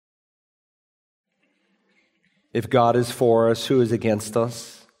If God is for us, who is against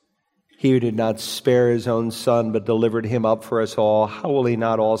us? He who did not spare his own Son, but delivered him up for us all, how will he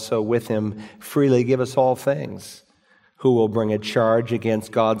not also with him freely give us all things? Who will bring a charge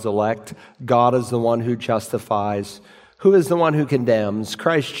against God's elect? God is the one who justifies. Who is the one who condemns?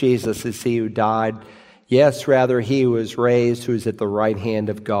 Christ Jesus is he who died. Yes, rather he who is raised, who is at the right hand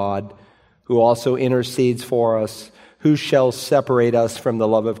of God, who also intercedes for us. Who shall separate us from the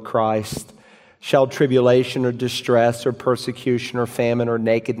love of Christ? Shall tribulation or distress or persecution or famine or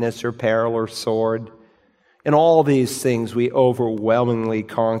nakedness or peril or sword? In all these things we overwhelmingly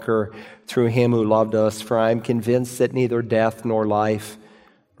conquer through him who loved us. For I am convinced that neither death nor life,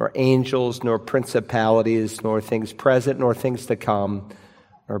 nor angels, nor principalities, nor things present, nor things to come,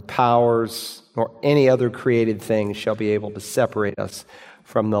 nor powers, nor any other created thing shall be able to separate us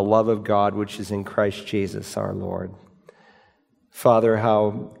from the love of God which is in Christ Jesus our Lord. Father,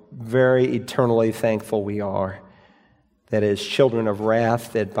 how very eternally thankful we are that as children of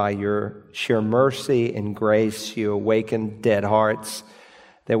wrath, that by your sheer mercy and grace you awaken dead hearts,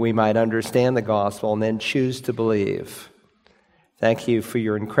 that we might understand the gospel and then choose to believe. Thank you for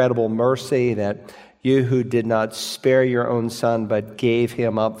your incredible mercy, that you who did not spare your own Son but gave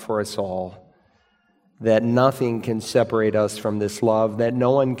him up for us all, that nothing can separate us from this love, that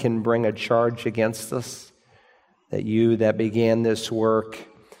no one can bring a charge against us, that you that began this work,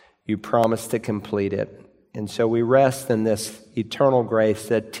 you promised to complete it. And so we rest in this eternal grace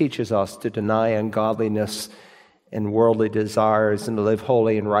that teaches us to deny ungodliness and worldly desires and to live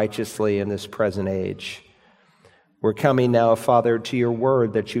holy and righteously in this present age. We're coming now, Father, to your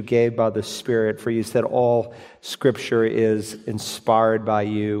word that you gave by the Spirit, for you said all Scripture is inspired by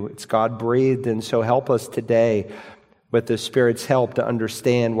you. It's God-breathed, and so help us today with the Spirit's help to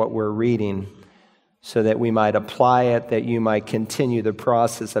understand what we're reading, so that we might apply it, that you might continue the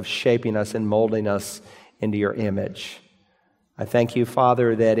process of shaping us and molding us into your image. I thank you,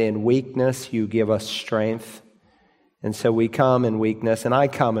 Father, that in weakness you give us strength. And so we come in weakness, and I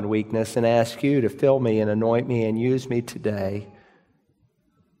come in weakness, and ask you to fill me and anoint me and use me today,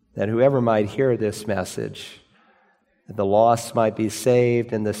 that whoever might hear this message, that the lost might be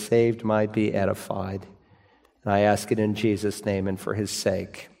saved and the saved might be edified. And I ask it in Jesus' name and for his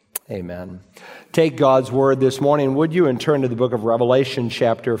sake. Amen. Take God's word this morning, would you, and turn to the book of Revelation,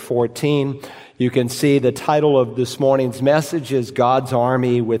 chapter 14. You can see the title of this morning's message is God's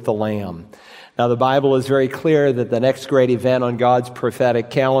Army with the Lamb. Now, the Bible is very clear that the next great event on God's prophetic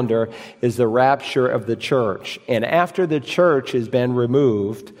calendar is the rapture of the church. And after the church has been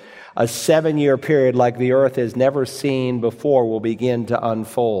removed, a 7-year period like the earth has never seen before will begin to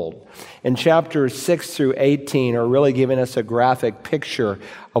unfold. And chapters 6 through 18 are really giving us a graphic picture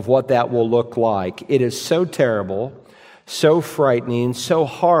of what that will look like. It is so terrible, so frightening, so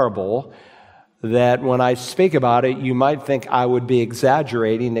horrible that when I speak about it, you might think I would be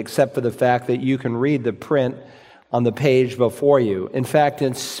exaggerating, except for the fact that you can read the print on the page before you. In fact,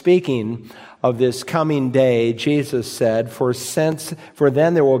 in speaking of this coming day, Jesus said, For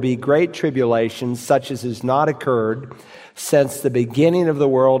then there will be great tribulation, such as has not occurred since the beginning of the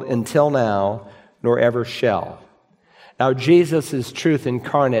world until now, nor ever shall. Now, Jesus is truth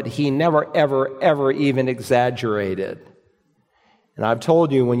incarnate. He never, ever even exaggerated. And I've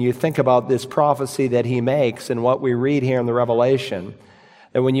told you, when you think about this prophecy that he makes and what we read here in the Revelation,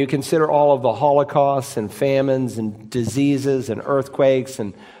 that when you consider all of the holocausts and famines and diseases and earthquakes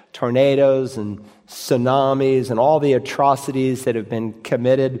and tornadoes and tsunamis and all the atrocities that have been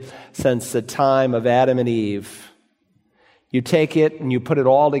committed since the time of Adam and Eve, you take it and you put it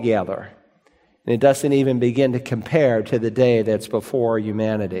all together, and it doesn't even begin to compare to the day that's before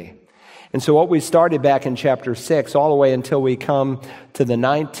humanity. And so what we started back in chapter 6 all the way until we come to the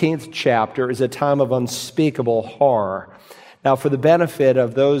 19th chapter is a time of unspeakable horror. Now, for the benefit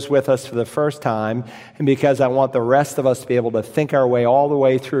of those with us for the first time, and because I want the rest of us to be able to think our way all the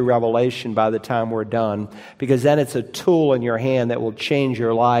way through Revelation by the time we're done, because then it's a tool in your hand that will change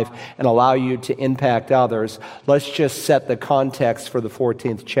your life and allow you to impact others, let's just set the context for the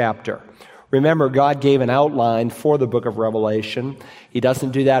 14th chapter. Remember, God gave an outline for the book of Revelation. He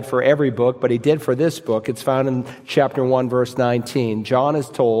doesn't do that for every book, but he did for this book. It's found in chapter 1, verse 19. John is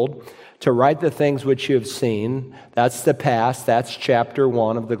told to write the things which you have seen. That's the past. That's chapter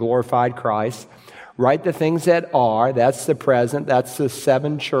 1 of the glorified Christ. Write the things that are. That's the present. That's the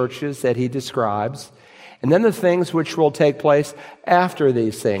 7 churches that he describes. And then the things which will take place after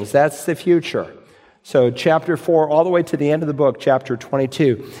these things. That's the future. So chapter 4, all the way to the end of the book, chapter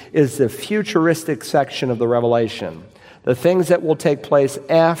 22, is the futuristic section of the Revelation. The things that will take place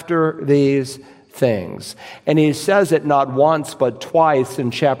after these things. And he says it not once, but twice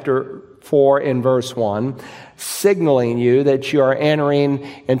in chapter 4 in verse 1, signaling you that you are entering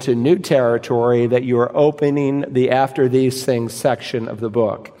into new territory, that you are opening the after these things section of the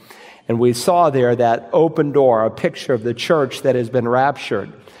book. And we saw there that open door, a picture of the church that has been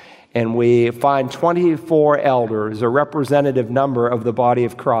raptured. And we find 24 elders, a representative number of the body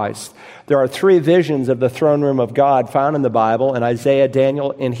of Christ. There are 3 visions of the throne room of God found in the Bible, in Isaiah,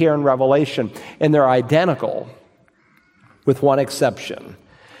 Daniel, and here in Revelation. And they're identical, with one exception.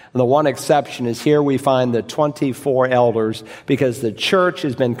 And the one exception is here we find the 24 elders, because the church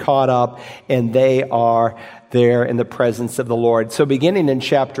has been caught up and they are there in the presence of the Lord. So beginning in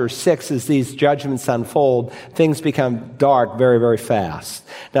chapter 6, as these judgments unfold, things become dark very, very fast.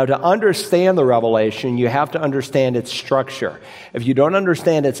 Now, to understand the Revelation, you have to understand its structure. If you don't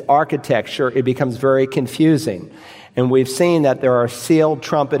understand its architecture, it becomes very confusing. And we've seen that there are sealed,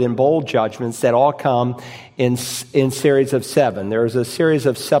 trumpet, and bowl judgments that all come in series of 7. There's a series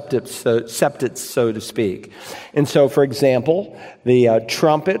of septets, so to speak. And so, for example, the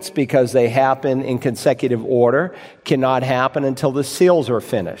trumpets, because they happen in consecutive order, cannot happen until the seals are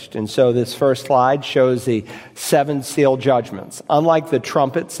finished. And so this first slide shows the 7 seal judgments. Unlike the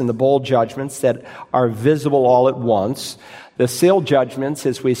trumpets and the bowl judgments that are visible all at once, the seal judgments,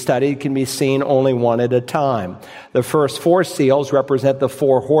 as we studied, can be seen only one at a time. The first 4 seals represent the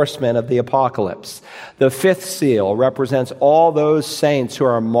 4 horsemen of the apocalypse. The 5th seal represents all those saints who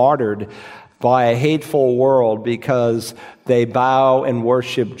are martyred by a hateful world because they bow and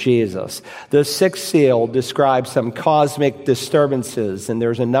worship Jesus. The 6th seal describes some cosmic disturbances, and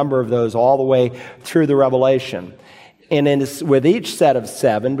there's a number of those all the way through the Revelation. And with each set of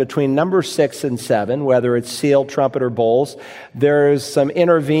 7, between number 6 and 7, whether it's seal, trumpet, or bowls, there's some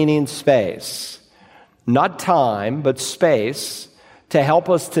intervening space. Not time, but space, to help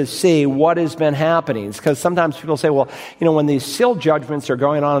us to see what has been happening. Because sometimes people say, well, when these seal judgments are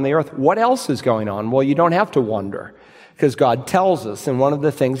going on the earth, what else is going on? Well, you don't have to wonder, because God tells us. And one of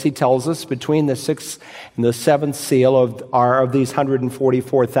the things he tells us between the 6th and the 7th seal are of these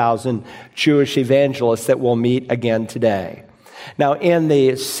 144,000 Jewish evangelists that we'll meet again today. Now, in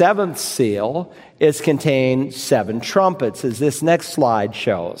the 7th seal is contained 7 trumpets, as this next slide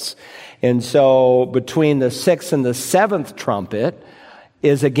shows. And so between the 6th and the 7th trumpet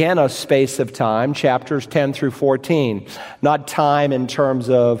is again a space of time, chapters 10 through 14. Not time in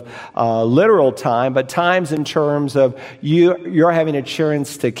terms of literal time, but times in terms of you're having a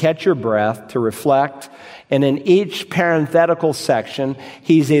chance to catch your breath, to reflect. And in each parenthetical section,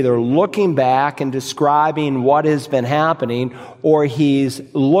 he's either looking back and describing what has been happening, or he's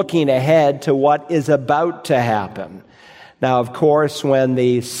looking ahead to what is about to happen. Now, of course, when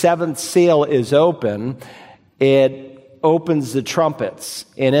the 7th seal is open, it opens the trumpets.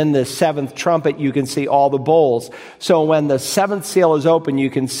 And in the 7th trumpet, you can see all the bowls. So when the 7th seal is open, you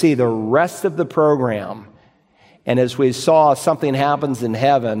can see the rest of the program. And as we saw, something happens in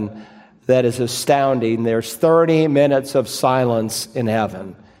heaven that is astounding. There's 30 minutes of silence in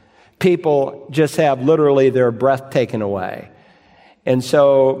heaven. People just have literally their breath taken away. And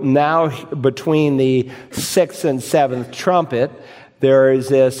so now between the 6th and 7th trumpet, there is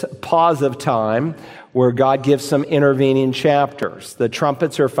this pause of time where God gives some intervening chapters. The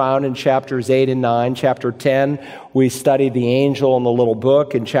trumpets are found in chapters 8 and 9. Chapter 10, we studied the angel in the little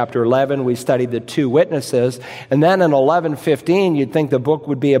book. In chapter 11, we studied the 2 witnesses. And then in 11:15, you'd think the book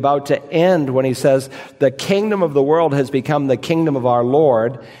would be about to end when he says, the kingdom of the world has become the kingdom of our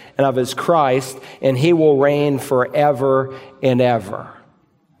Lord and of his Christ, and he will reign forever and ever.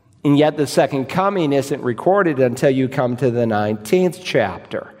 And yet the second coming isn't recorded until you come to the 19th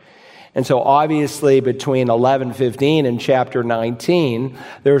chapter. And so obviously between 11:15 and chapter 19,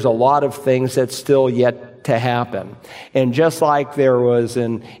 there's a lot of things that's still yet to happen. And just like there was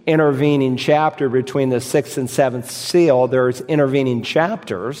an intervening chapter between the 6th and 7th seal, there's intervening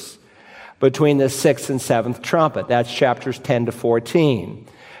chapters between the 6th and 7th trumpet. That's chapters 10 to 14.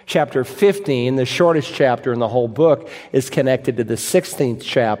 Chapter 15, the shortest chapter in the whole book, is connected to the 16th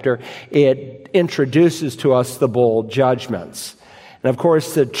chapter. It introduces to us the bowl judgments. And of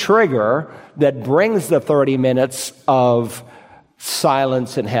course, the trigger that brings the 30 minutes of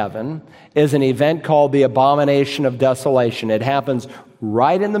silence in heaven is an event called the Abomination of Desolation. It happens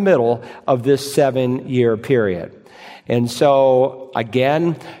right in the middle of this 7-year period. And so,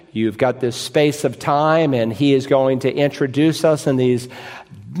 again, you've got this space of time, and he is going to introduce us in these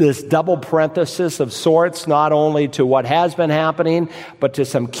this double parenthesis of sorts, not only to what has been happening, but to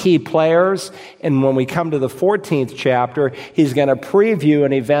some key players. And when we come to the 14th chapter, he's going to preview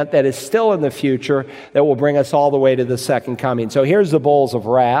an event that is still in the future that will bring us all the way to the second coming. So here's the bowls of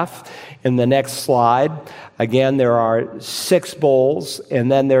wrath in the next slide. Again, there are 6 bowls, and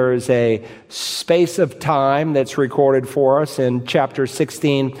then there is a space of time that's recorded for us in chapter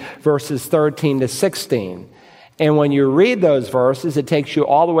 16, verses 13 to 16. And when you read those verses, it takes you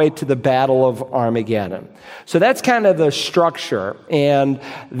all the way to the Battle of Armageddon. So that's kind of the structure. And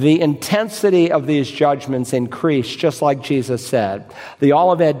the intensity of these judgments increase, just like Jesus said. The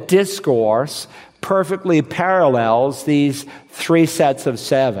Olivet Discourse perfectly parallels these 3 sets of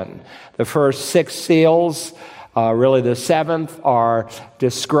 7. The first 6 seals, really the 7th, are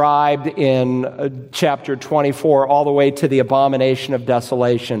described in chapter 24 all the way to the abomination of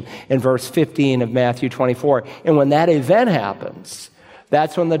desolation in verse 15 of Matthew 24. And when that event happens,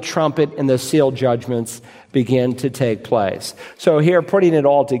 that's when the trumpet and the seal judgments begin to take place. So here, putting it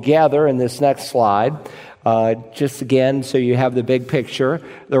all together in this next slide, just again so you have the big picture,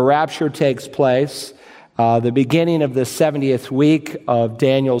 the rapture takes place, the beginning of the 70th week of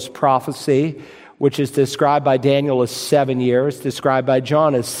Daniel's prophecy, which is described by Daniel as 7 years, described by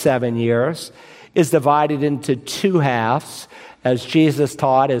John as 7 years, is divided into 2 halves, as Jesus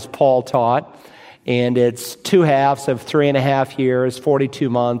taught, as Paul taught. And it's 2 halves of 3.5 years, 42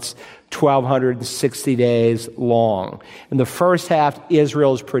 months, 1,260 days long. In the first half,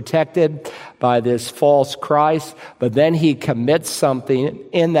 Israel is protected by this false Christ, but then he commits something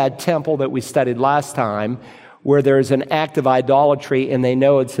in that temple that we studied last time, where there's an act of idolatry, and they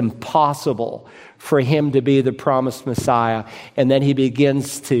know it's impossible for him to be the promised Messiah, and then he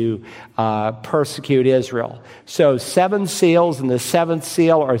begins to persecute Israel. So 7 seals, and the 7th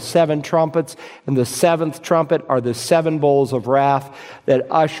seal are 7 trumpets, and the 7th trumpet are the 7 bowls of wrath that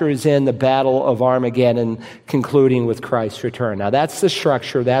ushers in the Battle of Armageddon, concluding with Christ's return. Now that's the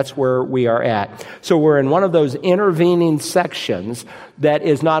structure, that's where we are at. So we're in one of those intervening sections that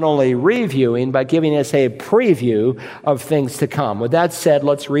is not only reviewing, but giving us a preview of things to come. With that said,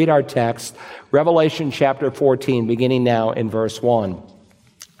 let's read our text, Revelation chapter 14, beginning now in verse 1.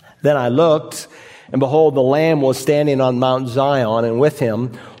 Then I looked, and behold, the Lamb was standing on Mount Zion, and with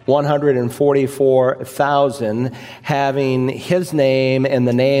him 144,000, having his name and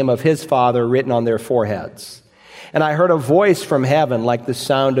the name of his Father written on their foreheads. And I heard a voice from heaven like the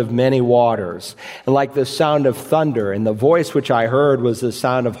sound of many waters, and like the sound of thunder. And the voice which I heard was the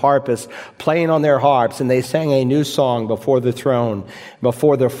sound of harpists playing on their harps, and they sang a new song before the throne,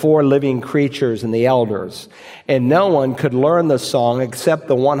 before the 4 living creatures and the elders. And no one could learn the song except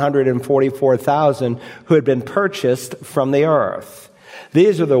the 144,000 who had been purchased from the earth.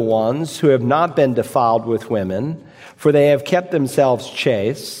 These are the ones who have not been defiled with women, for they have kept themselves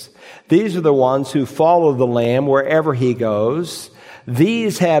chaste. These are the ones who follow the Lamb wherever he goes.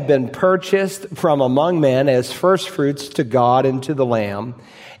 These have been purchased from among men as firstfruits to God and to the Lamb,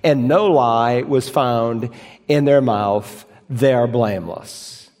 and no lie was found in their mouth. They are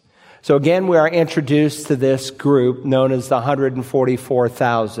blameless. So again, we are introduced to this group known as the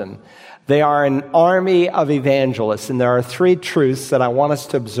 144,000. They are an army of evangelists, and there are 3 truths that I want us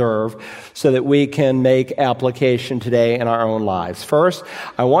to observe so that we can make application today in our own lives. First,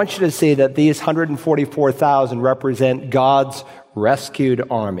 I want you to see that these 144,000 represent God's rescued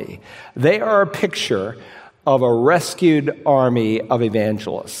army. They are a picture of a rescued army of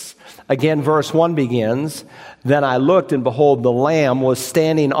evangelists. Again, verse 1 begins, Then I looked, and behold, the Lamb was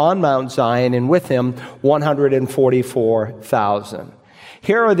standing on Mount Zion, and with him 144,000.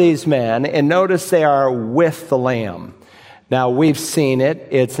 Here are these men, and notice they are with the Lamb. Now, we've seen it.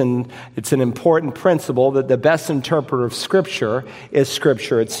 It's an important principle that the best interpreter of Scripture is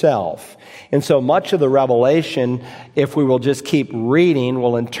Scripture itself. And so much of the Revelation, if we will just keep reading,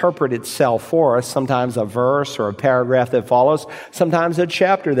 will interpret itself for us, sometimes a verse or a paragraph that follows, sometimes a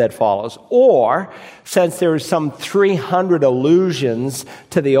chapter that follows. Or, since there's some 300 allusions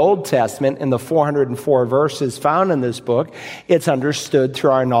to the Old Testament in the 404 verses found in this book, it's understood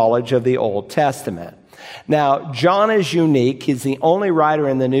through our knowledge of the Old Testament. Now, John is unique. He's the only writer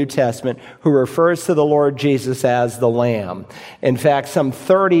in the New Testament who refers to the Lord Jesus as the Lamb. In fact, some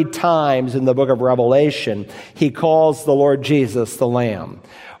 30 times in the book of Revelation, he calls the Lord Jesus the Lamb.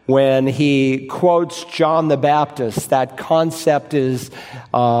 When he quotes John the Baptist, that concept is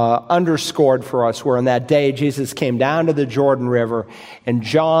underscored for us, where in that day Jesus came down to the Jordan River, and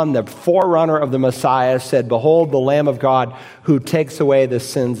John, the forerunner of the Messiah, said, Behold the Lamb of God who takes away the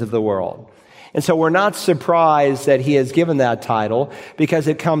sins of the world. And so we're not surprised that he has given that title because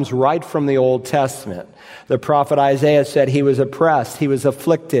it comes right from the Old Testament. The prophet Isaiah said he was oppressed, he was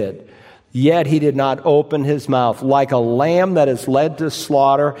afflicted, yet he did not open his mouth. Like a lamb that is led to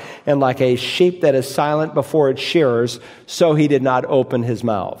slaughter and like a sheep that is silent before its shearers, so he did not open his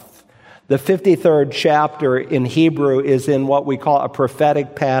mouth. The 53rd chapter in Hebrew is in what we call a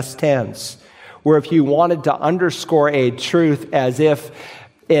prophetic past tense, where if you wanted to underscore a truth as if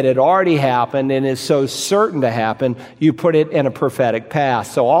it had already happened and is so certain to happen, you put it in a prophetic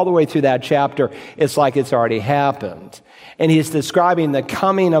past. So all the way through that chapter, it's like it's already happened. And he's describing the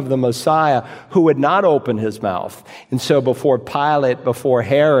coming of the Messiah who would not open his mouth. And so before Pilate, before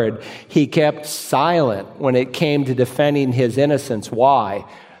Herod, he kept silent when it came to defending his innocence. Why?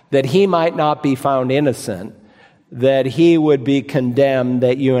 That he might not be found innocent, that he would be condemned,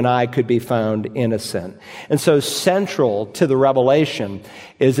 that you and I could be found innocent. And so central to the revelation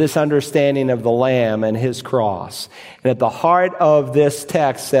is this understanding of the Lamb and his cross. And at the heart of this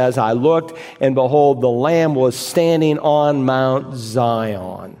text says, I looked, and behold, the Lamb was standing on Mount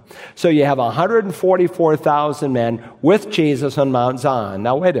Zion. So you have 144,000 men with Jesus on Mount Zion.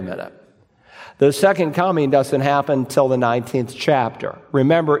 Now, wait a minute. The second coming doesn't happen till the 19th chapter.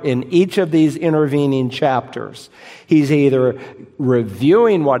 Remember, in each of these intervening chapters, he's either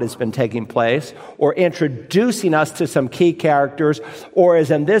reviewing what has been taking place or introducing us to some key characters, or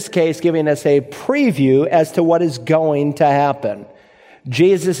as in this case, giving us a preview as to what is going to happen.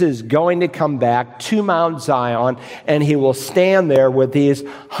 Jesus is going to come back to Mount Zion, and he will stand there with these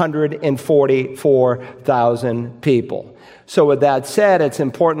 144,000 people. So with that said, it's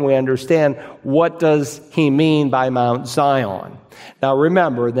important we understand, what does he mean by Mount Zion? Now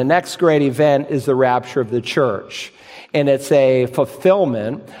remember, the next great event is the rapture of the church. And it's a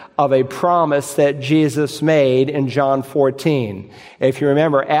fulfillment of a promise that Jesus made in John 14. If you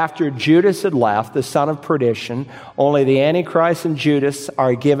remember, after Judas had left, the son of perdition, only the Antichrist and Judas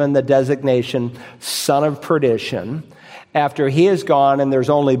are given the designation son of perdition. After he is gone and there's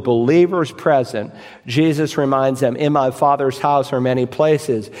only believers present, Jesus reminds them, in my Father's house are many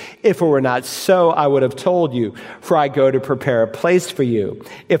places. If it were not so, I would have told you, for I go to prepare a place for you.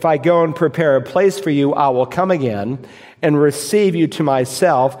 If I go and prepare a place for you, I will come again and receive you to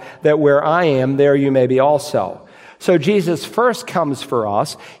myself, that where I am, there you may be also. So Jesus first comes for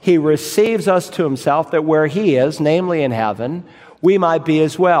us. He receives us to himself, that where he is, namely in heaven, we might be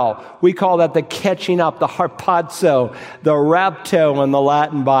as well. We call that the catching up, the harpazo, the rapto in the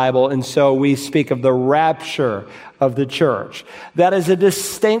Latin Bible, and so we speak of the rapture of the church. That is a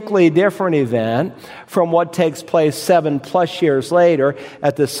distinctly different event from what takes place 7+ years later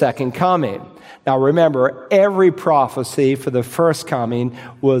at the second coming. Now remember, every prophecy for the first coming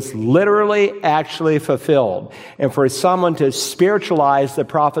was literally actually fulfilled. And for someone to spiritualize the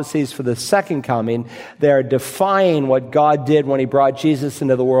prophecies for the second coming, they're defying what God did when he brought Jesus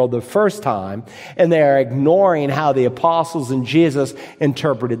into the world the first time, and they are ignoring how the apostles and Jesus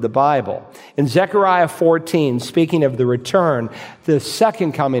interpreted the Bible. In Zechariah 14, speaking of the return, the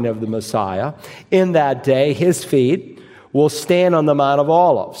second coming of the Messiah, in that day, his feet will stand on the Mount of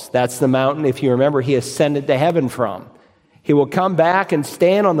Olives. That's the mountain, if you remember, he ascended to heaven from. He will come back and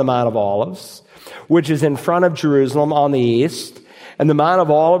stand on the Mount of Olives, which is in front of Jerusalem on the east. And the Mount of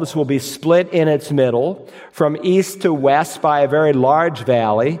Olives will be split in its middle from east to west by a very large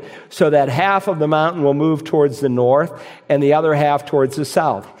valley, so that half of the mountain will move towards the north and the other half towards the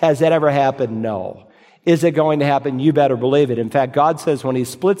south. Has that ever happened? No. Is it going to happen? You better believe it. In fact, God says when he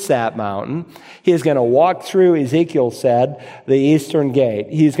splits that mountain, he's going to walk through, Ezekiel said, the eastern gate.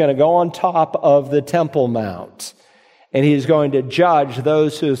 He's going to go on top of the Temple Mount. And he's going to judge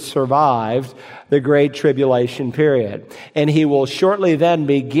those who survived the Great Tribulation period. And he will shortly then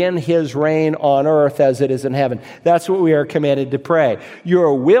begin his reign on earth as it is in heaven. That's what we are commanded to pray.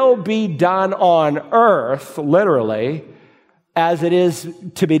 Your will be done on earth, literally, as it is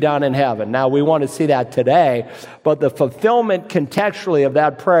to be done in heaven. Now, we want to see that today, but the fulfillment contextually of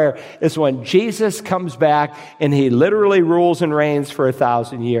that prayer is when Jesus comes back and he literally rules and reigns for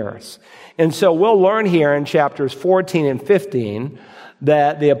 1,000 years. And so we'll learn here in chapters 14 and 15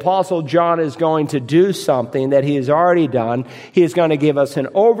 that the Apostle John is going to do something that he has already done. He's going to give us an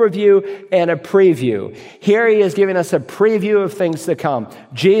overview and a preview. Here he is giving us a preview of things to come.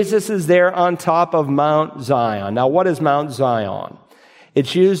 Jesus is there on top of Mount Zion. Now, what is Mount Zion?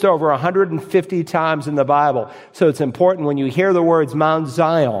 It's used over 150 times in the Bible. So it's important when you hear the words Mount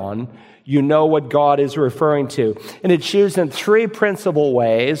Zion, you know what God is referring to. And it's used in three principal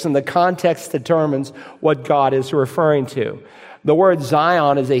ways, and the context determines what God is referring to. The word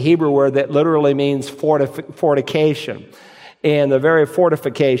Zion is a Hebrew word that literally means fortification. And the very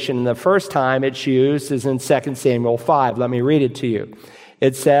fortification, the first time it's used is in 2 Samuel 5. Let me read it to you.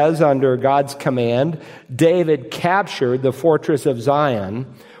 It says, under God's command, David captured the fortress of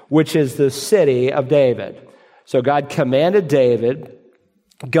Zion, which is the city of David. So God commanded David,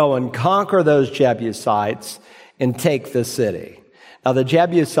 go and conquer those Jebusites and take the city. Now, the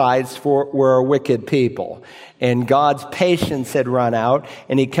Jebusites were a wicked people, and God's patience had run out,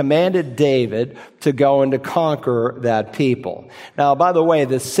 and he commanded David to go and to conquer that people. Now, by the way,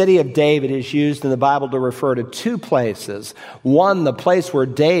 the city of David is used in the Bible to refer to two places. One, the place where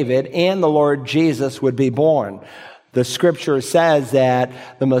David and the Lord Jesus would be born. The scripture says that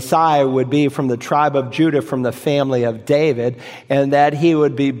the Messiah would be from the tribe of Judah, from the family of David, and that he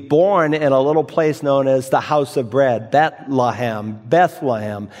would be born in a little place known as the house of bread, Bethlehem,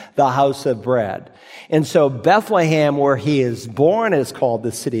 the house of bread. And so Bethlehem, where he is born, is called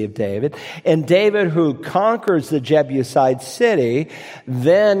the city of David. And David, who conquers the Jebusite city,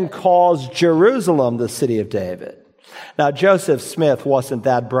 then calls Jerusalem the city of David. Now, Joseph Smith wasn't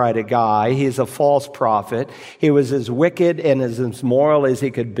that bright a guy. He's a false prophet. He was as wicked and as immoral as he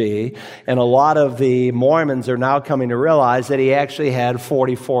could be. And a lot of the Mormons are now coming to realize that he actually had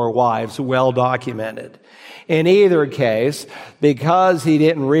 44 wives, well documented. In either case, because he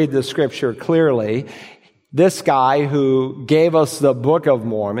didn't read the scripture clearly, this guy who gave us the Book of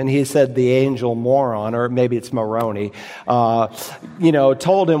Mormon, he said the angel moron, or maybe it's Moroni,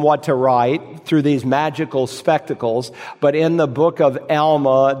 told him what to write through these magical spectacles. But in the book of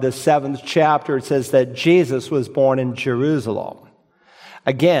Alma, the 7th chapter, it says that Jesus was born in Jerusalem.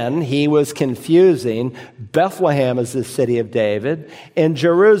 Again, he was confusing Bethlehem as the city of David and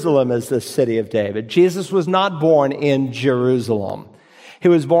Jerusalem as the city of David. Jesus was not born in Jerusalem. He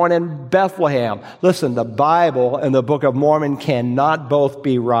was born in Bethlehem. Listen, the Bible and the Book of Mormon cannot both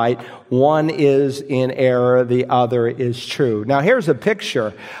be right. One is in error, the other is true. Now, here's a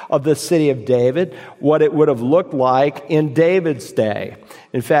picture of the city of David, what it would have looked like in David's day.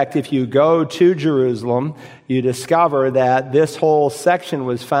 In fact, if you go to Jerusalem, you discover that this whole section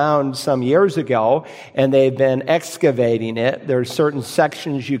was found some years ago, and they've been excavating it. There are certain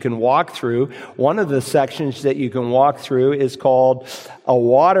sections you can walk through. One of the sections that you can walk through is called a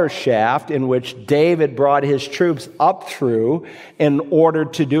water shaft, in which David brought his troops up through in order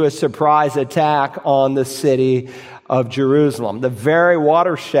to do a surprise attack on the city of Jerusalem. The very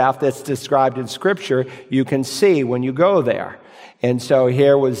water shaft that's described in Scripture, you can see when you go there. And so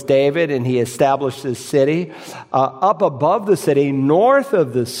here was David, and he established this city. Up above the city, north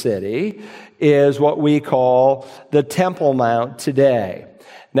of the city, is what we call the Temple Mount today.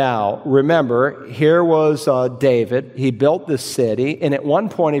 Now, remember, here was David. He built this city, and at one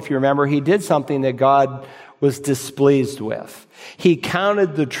point, if you remember, he did something that God was displeased with. He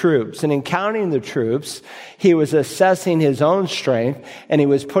counted the troops, and in counting the troops, he was assessing his own strength, and he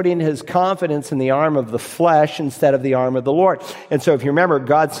was putting his confidence in the arm of the flesh instead of the arm of the Lord. And so if you remember,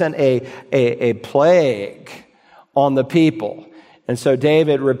 God sent a plague on the people. And so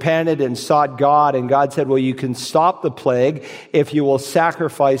David repented and sought God, and God said, well, you can stop the plague if you will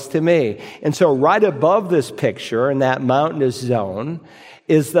sacrifice to me. And so right above this picture in that mountainous zone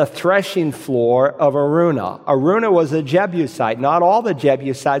is the threshing floor of Araunah. Araunah was a Jebusite. Not all the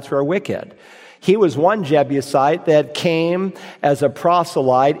Jebusites were wicked. He was one Jebusite that came as a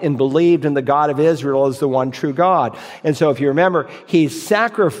proselyte and believed in the God of Israel as the one true God. And so if you remember, he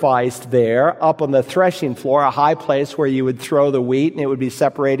sacrificed there up on the threshing floor, a high place where you would throw the wheat and it would be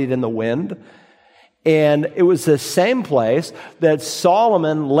separated in the wind. And it was the same place that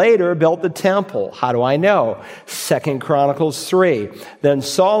Solomon later built the temple. How do I know? 2 Chronicles 3. Then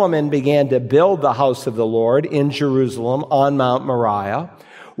Solomon began to build the house of the Lord in Jerusalem on Mount Moriah,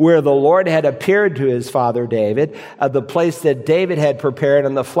 where the Lord had appeared to his father David, at the place that David had prepared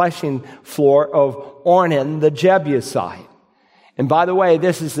on the threshing floor of Ornan the Jebusite. And by the way,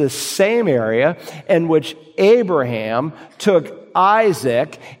 this is the same area in which Abraham took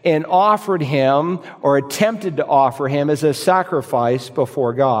Isaac and offered him, or attempted to offer him, as a sacrifice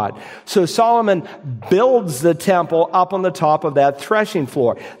before God. So Solomon builds the temple up on the top of that threshing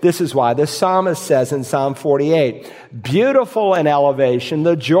floor. This is why the psalmist says in Psalm 48, beautiful in elevation,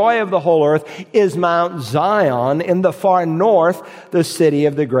 the joy of the whole earth is Mount Zion in the far north, the city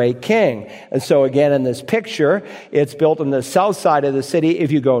of the great king. And so again, in this picture, it's built on the south side of the city.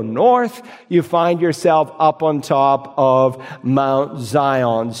 If you go north, you find yourself up on top of Mount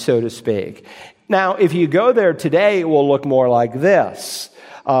Zion, so to speak. Now, if you go there today, it will look more like this.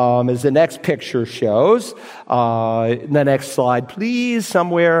 as the next picture shows. The next slide, please,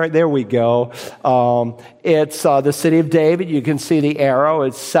 somewhere. There we go. It's the city of David. You can see the arrow.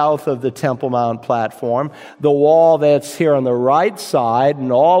 It's south of the Temple Mount platform. The wall that's here on the right side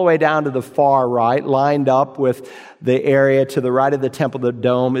and all the way down to the far right, lined up with the area to the right of the temple, the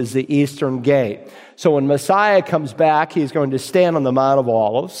dome, is the eastern gate. So when Messiah comes back, he's going to stand on the Mount of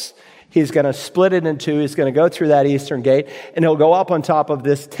Olives. He's going to split it in two. He's going to go through that eastern gate, and he'll go up on top of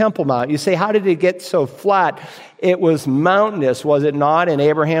this Temple Mount. You say, how did it get so flat? It was mountainous, was it not, in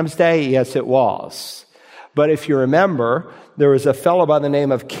Abraham's day? Yes, it was. But if you remember, there was a fellow by the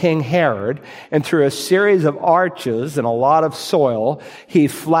name of King Herod, and through a series of arches and a lot of soil, he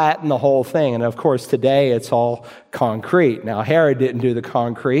flattened the whole thing. And of course, today it's all concrete. Now, Herod didn't do the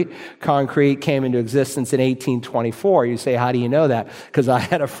concrete. Concrete came into existence in 1824. You say, how do you know that? Because I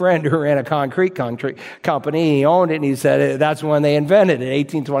had a friend who ran a concrete company. He owned it, and he said that's when they invented it,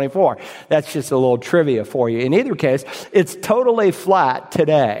 1824. That's just a little trivia for you. In either case, it's totally flat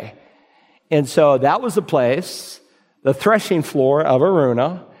today. And so that was the place, the threshing floor of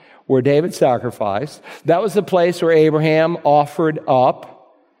Araunah, where David sacrificed. That was the place where Abraham offered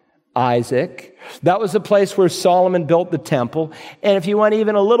up Isaac. That was the place where Solomon built the temple. And if you went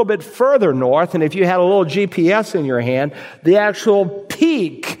even a little bit further north, and if you had a little GPS in your hand, the actual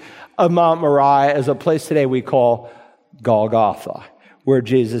peak of Mount Moriah is a place today we call Golgotha, where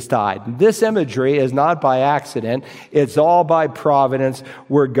Jesus died. This imagery is not by accident. It's all by providence,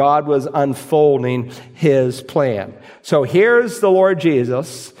 where God was unfolding his plan. So here's the Lord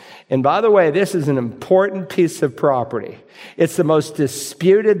Jesus. And by the way, this is an important piece of property. It's the most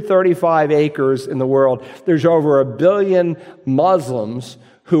disputed 35 acres in the world. There's over 1 billion Muslims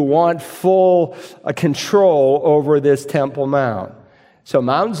who want full control over this Temple Mount. So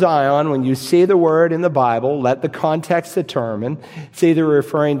Mount Zion, when you see the word in the Bible, let the context determine. It's either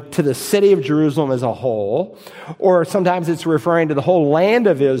referring to the city of Jerusalem as a whole, or sometimes it's referring to the whole land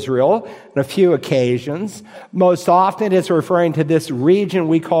of Israel on a few occasions. Most often it's referring to this region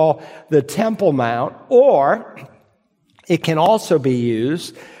we call the Temple Mount, or it can also be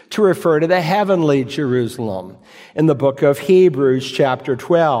used to refer to the heavenly Jerusalem in the book of Hebrews chapter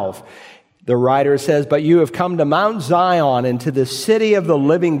 12. The writer says, but you have come to Mount Zion and to the city of the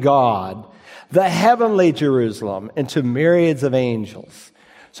living God, the heavenly Jerusalem, and to myriads of angels.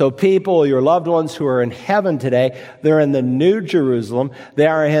 So people, your loved ones who are in heaven today, they're in the new Jerusalem. They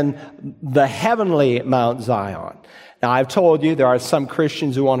are in the heavenly Mount Zion. Now, I've told you there are some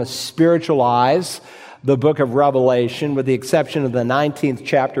Christians who want to spiritualize the book of Revelation, with the exception of the 19th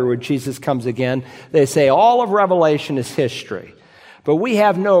chapter where Jesus comes again. They say all of Revelation is history. But we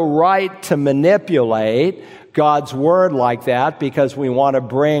have no right to manipulate God's word like that because we want to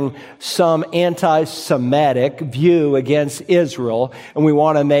bring some anti-Semitic view against Israel, and we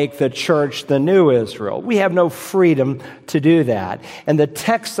want to make the church the new Israel. We have no freedom to do that. And the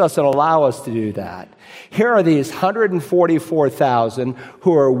text doesn't allow us to do that. Here are these 144,000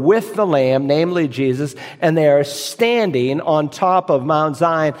 who are with the Lamb, namely Jesus, and they are standing on top of Mount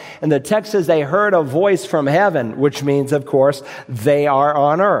Zion. And the text says they heard a voice from heaven, which means, of course, they are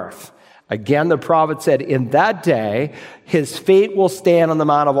on earth. Again, the prophet said, in that day, his feet will stand on the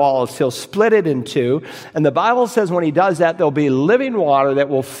Mount of Olives. He'll split it in two. And the Bible says when he does that, there'll be living water that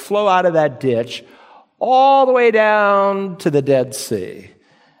will flow out of that ditch all the way down to the Dead Sea.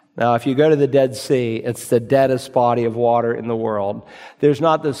 Now, if you go to the Dead Sea, it's the deadest body of water in the world. There's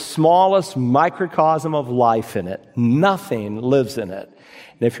not the smallest microcosm of life in it. Nothing lives in it.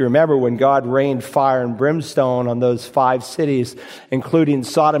 And if you remember when God rained fire and brimstone on those 5 cities, including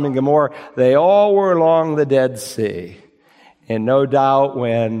Sodom and Gomorrah, they all were along the Dead Sea. And no doubt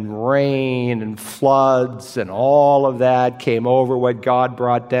when rain and floods and all of that came over what God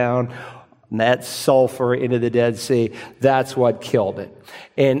brought down, and that sulfur into the Dead Sea, that's what killed it.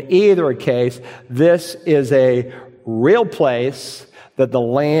 In either case, this is a real place that the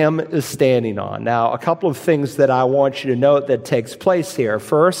Lamb is standing on. Now, a couple of things that I want you to note that takes place here.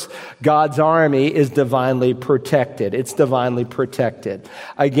 First, God's army is divinely protected. It's divinely protected.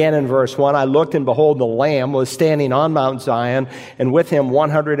 Again, in verse 1, I looked and behold, the Lamb was standing on Mount Zion, and with him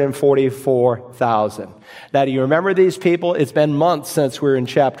 144,000. Now, do you remember these people? It's been months since we're in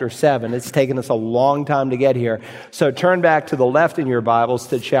chapter 7. It's taken us a long time to get here. So turn back to the left in your Bibles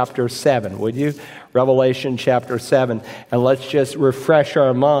to chapter 7, would you? Revelation chapter 7. And let's just refresh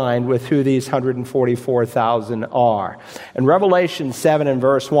our mind with who these 144,000 are. In Revelation 7 and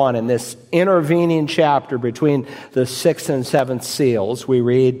verse 1, in this intervening chapter between the 6th and 7th seals, we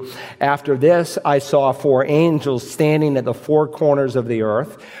read, after this I saw 4 angels standing at the 4 corners of the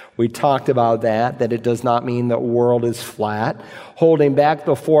earth, We talked about that it does not mean the world is flat, holding back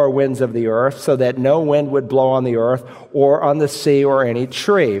the four winds of the earth so that no wind would blow on the earth or on the sea or any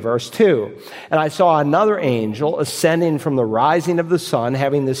tree. Verse 2, and I saw another angel ascending from the rising of the sun,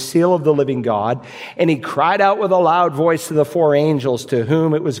 having the seal of the living God, and he cried out with a loud voice to the four angels to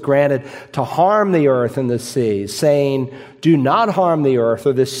whom it was granted to harm the earth and the sea, saying, do not harm the earth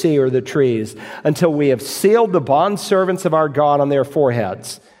or the sea or the trees until we have sealed the bondservants of our God on their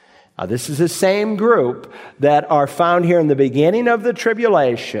foreheads. Now, this is the same group that are found here in the beginning of the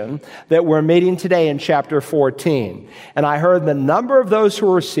tribulation that we're meeting today in chapter 14. And I heard the number of those who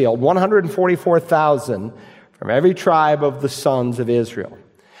were sealed, 144,000 from every tribe of the sons of Israel.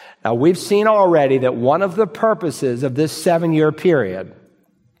 Now, we've seen already that one of the purposes of this 7-year period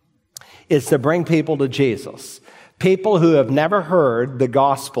is to bring people to Jesus. People who have never heard the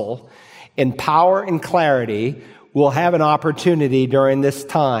gospel in power and clarity will have an opportunity during this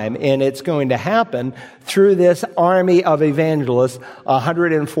time, and it's going to happen through this army of evangelists,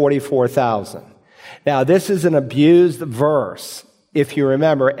 144,000. Now, this is an abused verse. If you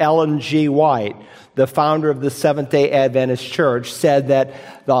remember, Ellen G. White, the founder of the Seventh-day Adventist Church, said that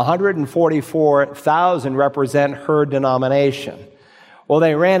the 144,000 represent her denomination. Well,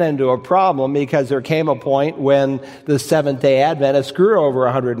 they ran into a problem because there came a point when the Seventh-day Adventists grew over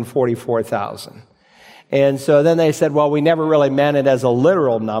 144,000. And so then they said, well, we never really meant it as a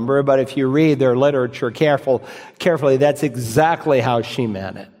literal number, but if you read their literature carefully, that's exactly how she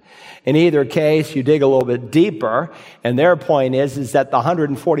meant it. In either case, you dig a little bit deeper, and their point is that the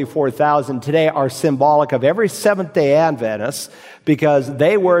 144,000 today are symbolic of every Seventh-day Adventist because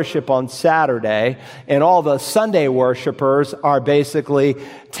they worship on Saturday, and all the Sunday worshipers are basically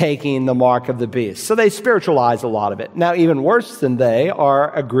taking the mark of the beast. So they spiritualize a lot of it. Now, even worse than they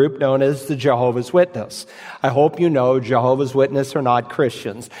are a group known as the Jehovah's Witness. I hope you know Jehovah's Witnesses are not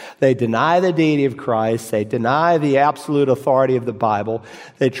Christians. They deny the deity of Christ. They deny the absolute authority of the Bible.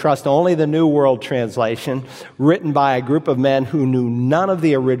 They trust only the New World Translation, written by a group of men who knew none of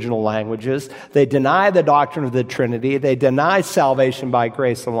the original languages. They deny the doctrine of the Trinity. They deny salvation by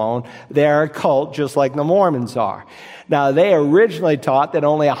grace alone. They are a cult just like the Mormons are. Now, they originally taught that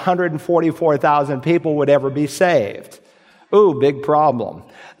only 144,000 people would ever be saved. Ooh, big problem.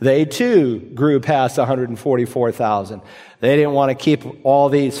 They too grew past 144,000. They didn't want to keep all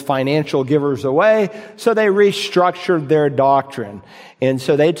these financial givers away, so they restructured their doctrine. And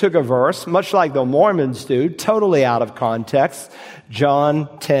so they took a verse, much like the Mormons do, totally out of context, John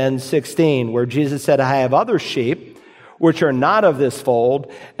 10:16, where Jesus said, I have other sheep which are not of this fold,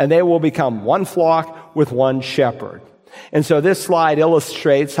 and they will become one flock with one shepherd. And so this slide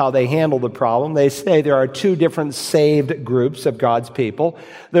illustrates how they handle the problem. They say there are two different saved groups of God's people.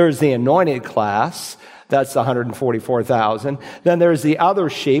 There's the anointed class, that's 144,000. Then there's the other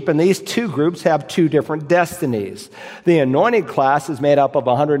sheep, and these two groups have two different destinies. The anointed class is made up of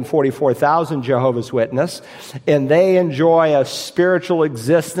 144,000 Jehovah's Witnesses, and they enjoy a spiritual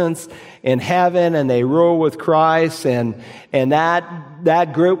existence in heaven, and they rule with Christ, and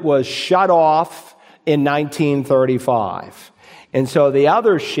that group was shut off in 1935. And so the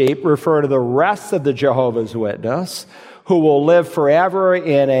other sheep refer to the rest of the Jehovah's Witnesses who will live forever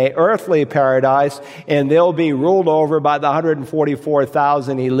in an earthly paradise, and they'll be ruled over by the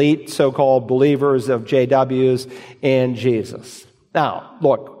 144,000 elite so-called believers of JWs in Jesus. Now,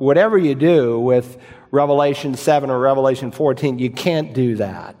 look, whatever you do with Revelation 7 or Revelation 14, you can't do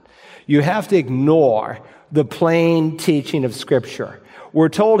that. You have to ignore the plain teaching of Scripture. We're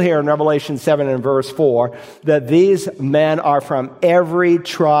told here in Revelation 7 and verse 4 that these men are from every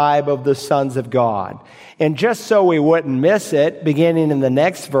tribe of the sons of God. And just so we wouldn't miss it, beginning in the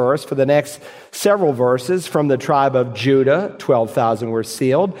next verse, for the next several verses, from the tribe of Judah, 12,000 were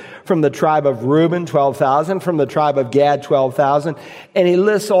sealed. From the tribe of Reuben, 12,000. From the tribe of Gad, 12,000. And he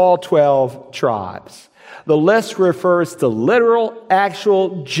lists all 12 tribes. The list refers to literal,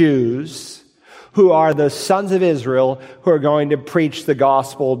 actual Jews who are the sons of Israel who are going to preach the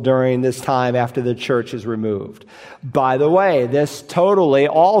gospel during this time after the church is removed. By the way, this totally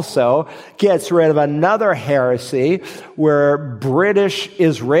also gets rid of another heresy where British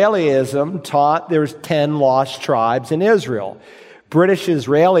Israelism taught there's 10 lost tribes in Israel. British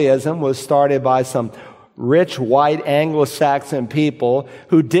Israelism was started by some rich white Anglo-Saxon people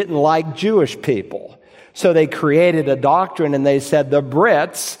who didn't like Jewish people. So they created a doctrine and they said the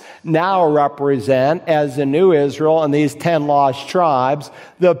Brits now represent, as the new Israel and these 10 lost tribes,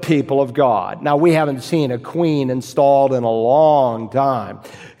 the people of God. Now, we haven't seen a queen installed in a long time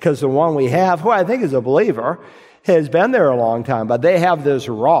because the one we have, who I think is a believer, has been there a long time, but they have this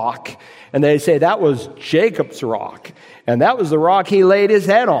rock, and they say that was Jacob's rock, and that was the rock he laid his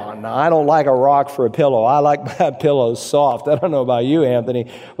head on. Now, I don't like a rock for a pillow. I like my pillows soft. I don't know about you,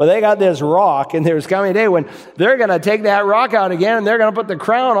 Anthony, but they got this rock, and there's coming a day when they're going to take that rock out again, and they're going to put the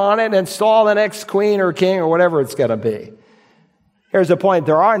crown on it and install the next queen or king or whatever it's going to be. Here's the point.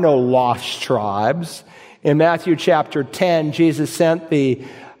 There are no lost tribes. In Matthew chapter 10, Jesus sent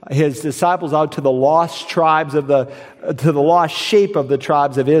his disciples out to the lost tribes to the lost sheep of the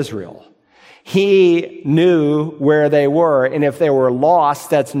tribes of Israel. He knew where they were, and if they were lost,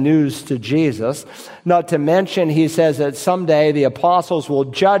 that's news to Jesus. Not to mention, he says that someday the apostles will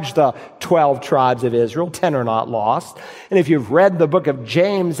judge the 12 tribes of Israel. 10 are not lost. And if you've read the book of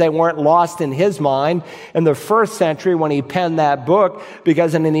James, they weren't lost in his mind in the first century when he penned that book,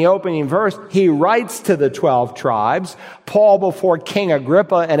 because in the opening verse, he writes to the 12 tribes. Paul, before King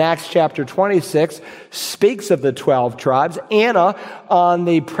Agrippa in Acts chapter 26, speaks of the 12 tribes. Anna, on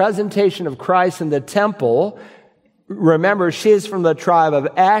the presentation of Christ in the temple, remember, she is from the tribe of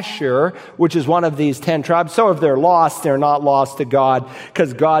Asher, which is one of these 10 tribes. So if they're lost, they're not lost to God,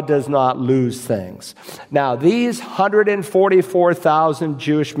 because God does not lose things. Now, these 144,000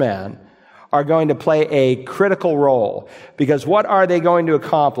 Jewish men are going to play a critical role, because what are they going to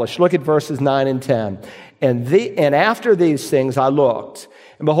accomplish? Look at verses 9 and 10. And after these things I looked,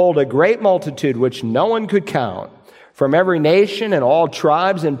 and behold, a great multitude which no one could count, from every nation and all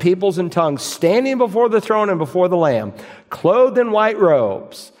tribes and peoples and tongues, standing before the throne and before the Lamb, clothed in white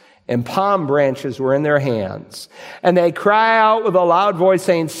robes, and palm branches were in their hands. And they cry out with a loud voice,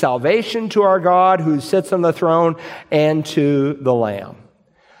 saying, Salvation to our God who sits on the throne and to the Lamb.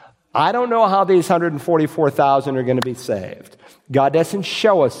 I don't know how these 144,000 are going to be saved. God doesn't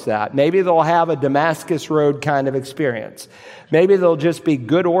show us that. Maybe they'll have a Damascus Road kind of experience. Maybe they'll just be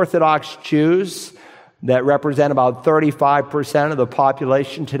good Orthodox Jews that represent about 35% of the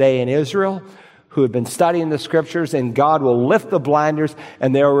population today in Israel, who have been studying the scriptures, and God will lift the blinders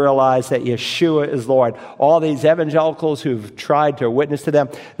and they'll realize that Yeshua is Lord. All these evangelicals who've tried to witness to them,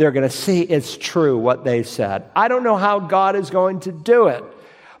 they're going to see it's true what they said. I don't know how God is going to do it,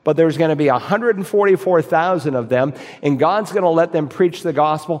 but there's going to be 144,000 of them, and God's going to let them preach the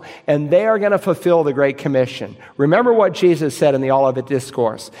gospel, and they are going to fulfill the Great Commission. Remember what Jesus said in the Olivet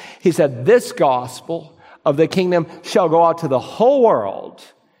Discourse. He said, this gospel of the kingdom shall go out to the whole world,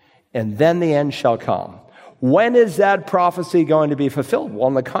 and then the end shall come. When is that prophecy going to be fulfilled? Well,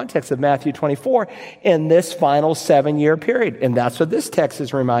 in the context of Matthew 24, in this final 7-year period. And that's what this text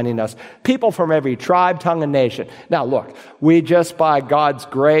is reminding us. People from every tribe, tongue, and nation. Now, look, we just, by God's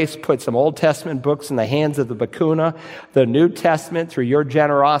grace, put some Old Testament books in the hands of the Bakuna. The New Testament, through your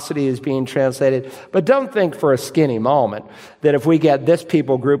generosity, is being translated. But don't think for a skinny moment that if we get this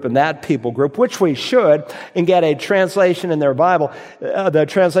people group and that people group, which we should, and get a translation in their Bible, the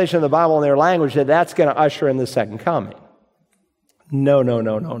translation of the Bible in their language, that's going to usher in the second coming. No.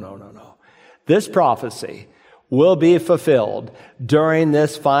 This prophecy will be fulfilled during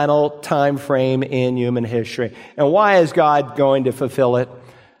this final time frame in human history. And why is God going to fulfill it?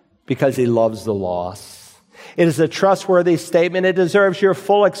 Because he loves the lost. It is a trustworthy statement. It deserves your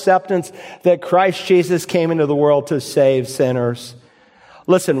full acceptance that Christ Jesus came into the world to save sinners.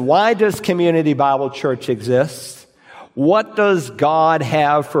 Listen, why does Community Bible Church exist? What does God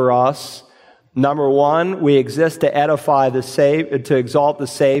have for us? Number one, we exist to edify to exalt the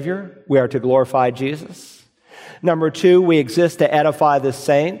Savior. We are to glorify Jesus. Number two, we exist to edify the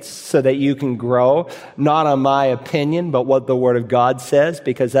saints so that you can grow, not on my opinion, but what the Word of God says,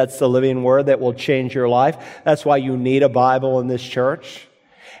 because that's the living Word that will change your life. That's why you need a Bible in this church.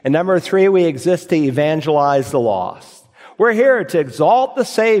 And number three, we exist to evangelize the lost. We're here to exalt the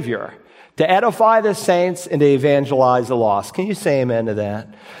Savior, to edify the saints, and to evangelize the lost. Can you say amen to that?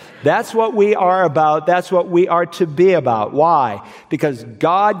 That's what we are about. That's what we are to be about. Why? Because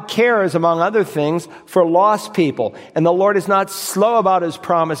God cares, among other things, for lost people. And the Lord is not slow about his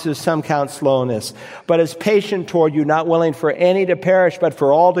promises, some count slowness, but is patient toward you, not willing for any to perish, but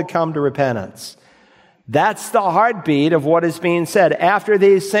for all to come to repentance. That's the heartbeat of what is being said. After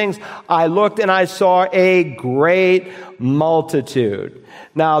these things, I looked and I saw a great multitude.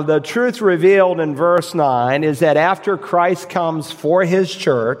 Now, the truth revealed in verse 9 is that after Christ comes for his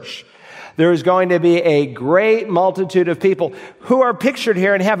church, there is going to be a great multitude of people who are pictured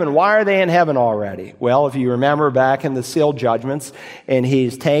here in heaven. Why are they in heaven already? Well, if you remember back in the seal judgments, and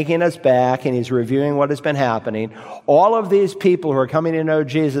he's taking us back and he's reviewing what has been happening, all of these people who are coming to know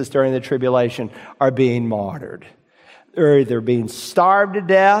Jesus during the tribulation are being martyred. They're either being starved to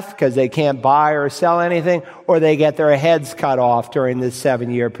death because they can't buy or sell anything, or they get their heads cut off during this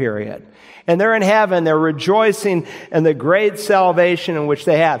 7-year period. And they're in heaven. They're rejoicing in the great salvation in which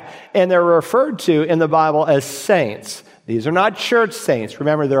they have. And they're referred to in the Bible as saints. These are not church saints.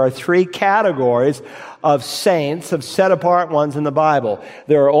 Remember, there are 3 categories of saints, of set-apart ones in the Bible.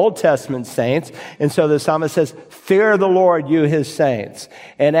 There are Old Testament saints, and so the psalmist says, fear the Lord, you his saints.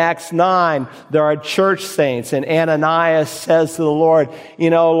 In Acts 9, there are church saints, and Ananias says to the Lord,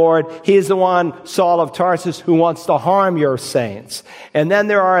 Lord, he's the one, Saul of Tarsus, who wants to harm your saints. And then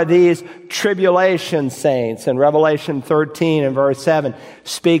there are these tribulation saints, and Revelation 13 and verse 7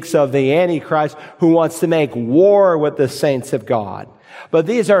 speaks of the Antichrist who wants to make war with the saints of God. But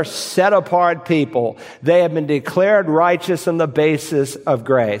these are set-apart people. They have been declared righteous on the basis of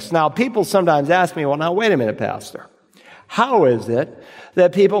grace. Now, people sometimes ask me, well, now, wait a minute, Pastor. How is it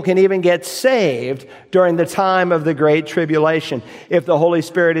that people can even get saved during the time of the Great Tribulation if the Holy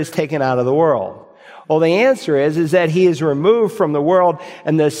Spirit is taken out of the world? Well, the answer is that he is removed from the world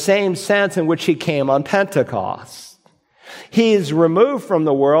in the same sense in which he came on Pentecost. He is removed from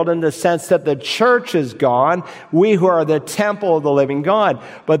the world in the sense that the church is gone, we who are the temple of the living God.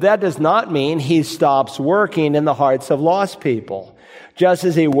 But that does not mean he stops working in the hearts of lost people. Just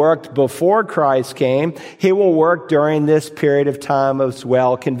as he worked before Christ came, he will work during this period of time as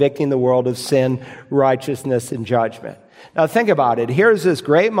well, convicting the world of sin, righteousness, and judgment. Now think about it. Here's this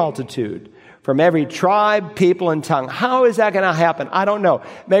great multitude from every tribe, people, and tongue. How is that going to happen? I don't know.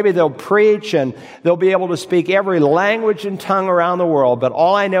 Maybe they'll preach and they'll be able to speak every language and tongue around the world. But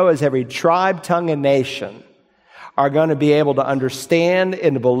all I know is every tribe, tongue, and nation are going to be able to understand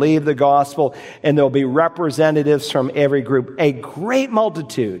and to believe the gospel. And there'll be representatives from every group. A great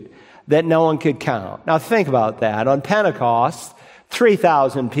multitude that no one could count. Now think about that. On Pentecost,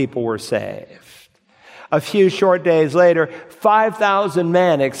 3,000 people were saved. A few short days later, 5,000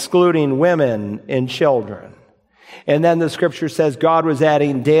 men, excluding women and children. And then the scripture says God was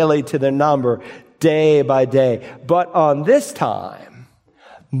adding daily to the number, day by day. But on this time,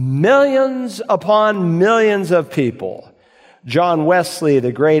 millions upon millions of people. John Wesley,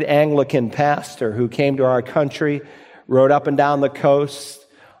 the great Anglican pastor who came to our country, rode up and down the coast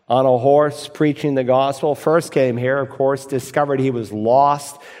on a horse preaching the gospel. First came here, of course, discovered he was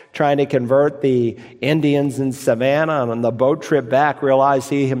lost, trying to convert the Indians in Savannah, and on the boat trip back realized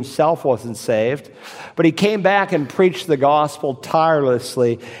he himself wasn't saved. But he came back and preached the gospel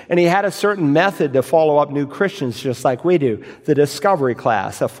tirelessly, and he had a certain method to follow up new Christians just like we do. The Discovery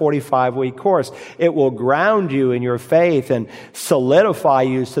Class, a 45-week course. It will ground you in your faith and solidify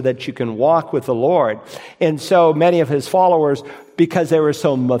you so that you can walk with the Lord. And so many of his followers, because they were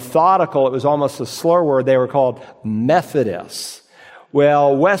so methodical, it was almost a slur word, they were called Methodists.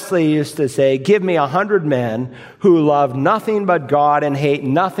 Well, Wesley used to say, give me 100 men who love nothing but God and hate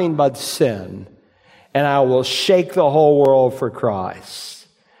nothing but sin, and I will shake the whole world for Christ.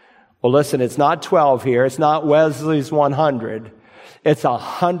 Well, listen, it's not 12 here. It's not Wesley's 100. It's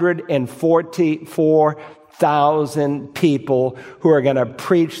 144,000 people who are going to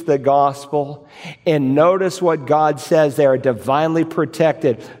preach the gospel. And notice what God says. They are divinely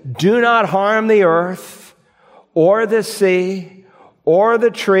protected. Do not harm the earth or the sea or the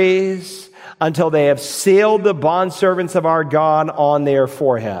trees until they have sealed the bondservants of our God on their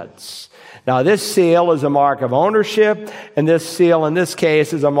foreheads. Now, this seal is a mark of ownership, and this seal in this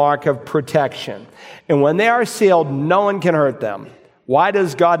case is a mark of protection. And when they are sealed, no one can hurt them. Why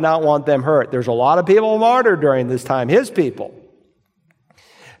does God not want them hurt? There's a lot of people martyred during this time, his people,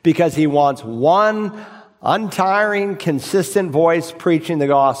 because he wants one untiring, consistent voice preaching the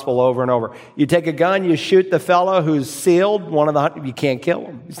gospel over and over. You take a gun, you shoot the fellow who's sealed, you can't kill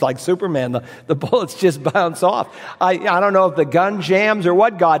him. It's like Superman. The bullets just bounce off. I don't know if the gun jams or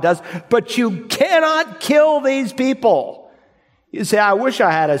what God does, but you cannot kill these people. You say, I wish I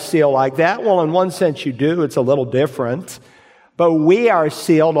had a seal like that. Well, in one sense you do. It's a little different. But we are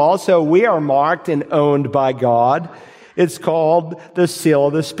sealed also. We are marked and owned by God. It's called the seal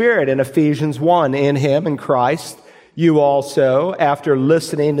of the Spirit in Ephesians 1. In him, in Christ, you also, after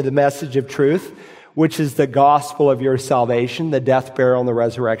listening to the message of truth, which is the gospel of your salvation, the death, burial, and the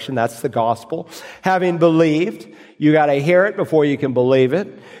resurrection, that's the gospel. Having believed, you got to hear it before you can believe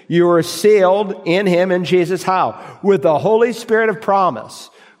it. You are sealed in him, in Jesus. How? With the Holy Spirit of promise,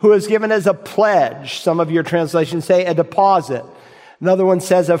 who is given as a pledge. Some of your translations say a deposit. Another one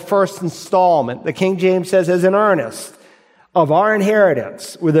says a first installment. The King James says as an earnest of our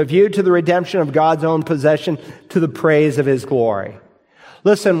inheritance, with a view to the redemption of God's own possession, to the praise of his glory.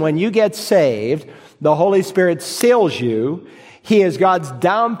 Listen, when you get saved, the Holy Spirit seals you. He is God's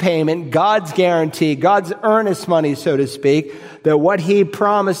down payment, God's guarantee, God's earnest money, so to speak, that what he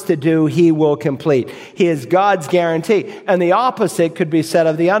promised to do, he will complete. He is God's guarantee. And the opposite could be said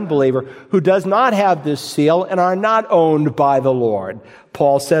of the unbeliever who does not have this seal and are not owned by the Lord.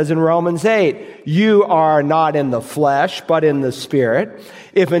 Paul says in Romans 8, you are not in the flesh, but in the Spirit,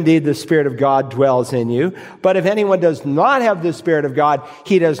 if indeed the Spirit of God dwells in you. But if anyone does not have the Spirit of God,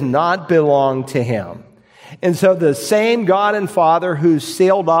 he does not belong to him. And so the same God and Father who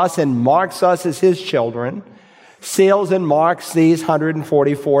sealed us and marks us as his children seals and marks these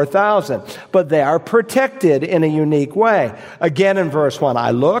 144,000. But they are protected in a unique way. Again in verse 1,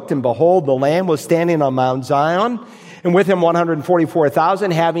 I looked, and behold, the Lamb was standing on Mount Zion, and with him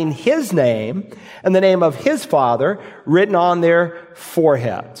 144,000, having his name and the name of his Father written on their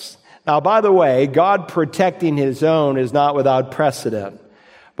foreheads. Now, by the way, God protecting his own is not without precedent.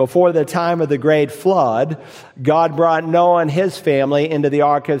 Before the time of the great flood, God brought Noah and his family into the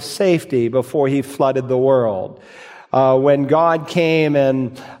ark of safety before he flooded the world. When God came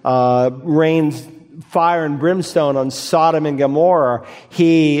and rained fire and brimstone on Sodom and Gomorrah,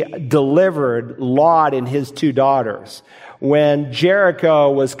 he delivered Lot and his 2 daughters. When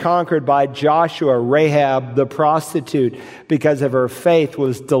Jericho was conquered by Joshua, Rahab, the prostitute, because of her faith,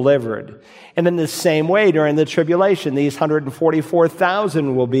 was delivered. And in the same way, during the tribulation, these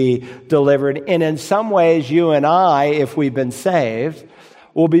 144,000 will be delivered. And in some ways, you and I, if we've been saved,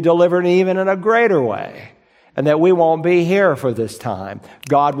 will be delivered even in a greater way. And that we won't be here for this time.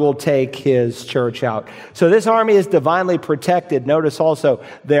 God will take his church out. So this army is divinely protected. Notice also,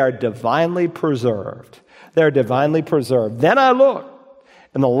 they are divinely preserved. They're divinely preserved. Then I looked,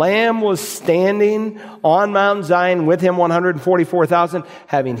 and the Lamb was standing on Mount Zion, with him 144,000,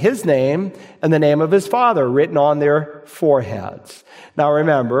 having his name and the name of his Father written on their foreheads. Now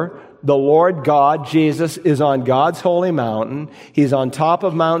remember, the Lord God, Jesus, is on God's holy mountain. He's on top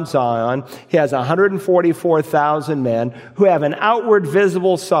of Mount Zion. He has 144,000 men who have an outward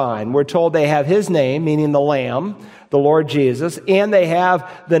visible sign. We're told they have his name, meaning the Lamb, the Lord Jesus, and they have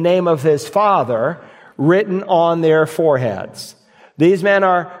the name of his Father written on their foreheads. These men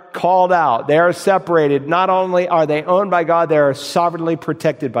are called out. They are separated. Not only are they owned by God, they are sovereignly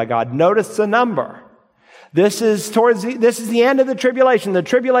protected by God. Notice the number. This is the end of the tribulation. The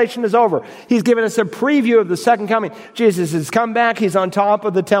tribulation is over. He's given us a preview of the second coming. Jesus has come back. He's on top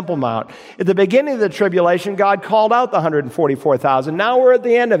of the Temple Mount. At the beginning of the tribulation, God called out the 144,000. Now we're at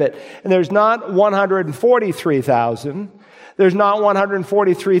the end of it. And there's not 143,000. There's not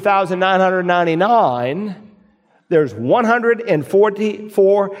 143,999. There's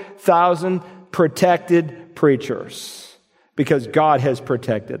 144,000 protected preachers because God has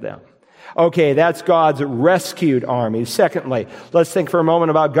protected them. Okay, that's God's rescued army. Secondly, let's think for a moment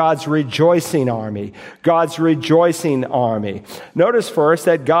about God's rejoicing army. God's rejoicing army. Notice first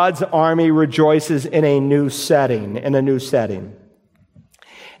that God's army rejoices in a new setting, And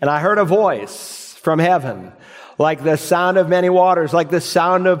I heard a voice from heaven, like the sound of many waters, like the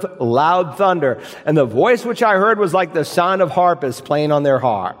sound of loud thunder. And the voice which I heard was like the sound of harpists playing on their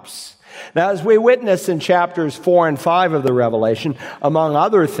harps. Now, as we witness in chapters 4 and 5 of the Revelation, among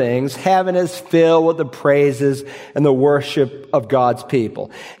other things, heaven is filled with the praises and the worship of God's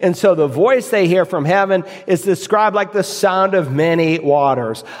people. And so the voice they hear from heaven is described like the sound of many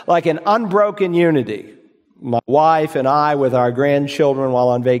waters, like an unbroken unity. My wife and I, with our grandchildren while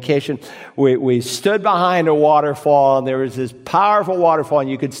on vacation, we stood behind a waterfall, and there was this powerful waterfall, and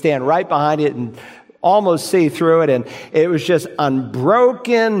you could stand right behind it and almost see through it, and it was just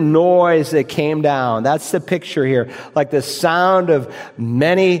unbroken noise that came down. That's the picture here, like the sound of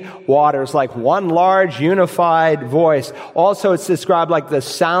many waters, like one large unified voice. Also, it's described like the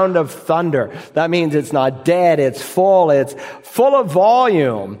sound of thunder. That means it's not dead, it's full of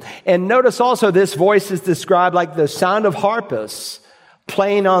volume. And notice also this voice is described like the sound of harpists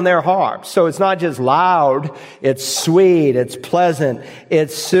playing on their harps. So it's not just loud, it's sweet, it's pleasant,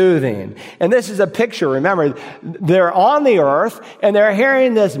 it's soothing. And this is a picture. Remember, they're on the earth and they're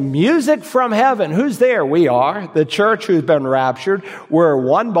hearing this music from heaven. Who's there? We are, the church who's been raptured. We're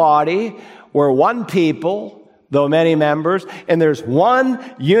one body, we're one people, though many members, and there's one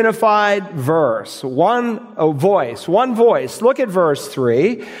unified verse, one voice. Look at verse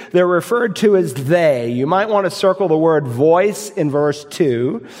 3. They're referred to as they. You might want to circle the word voice in verse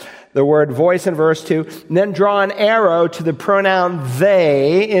 2, the word voice in verse 2, and then draw an arrow to the pronoun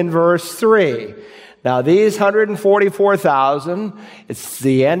they in verse 3. Now, these 144,000, it's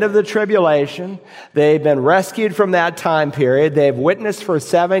the end of the tribulation. They've been rescued from that time period. They've witnessed for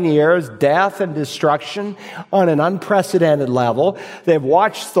 7 years death and destruction on an unprecedented level. They've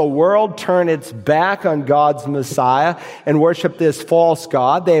watched the world turn its back on God's Messiah and worship this false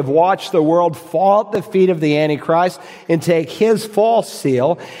God. They've watched the world fall at the feet of the Antichrist and take his false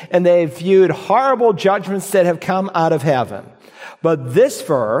seal. And they've viewed horrible judgments that have come out of heaven. But this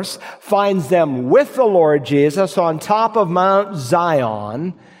verse finds them with the Lord Jesus on top of Mount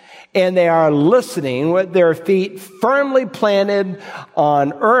Zion, and they are listening with their feet firmly planted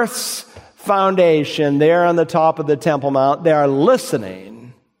on earth's foundation there on the top of the Temple Mount. They are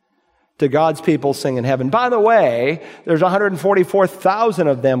listening to God's people sing in heaven. By the way, there's 144,000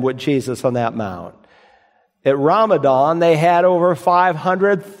 of them with Jesus on that mount. At Ramadan, they had over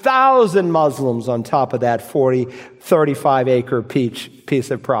 500,000 Muslims on top of that 35-acre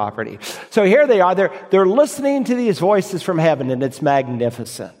piece of property. So here they are. They're listening to these voices from heaven, and it's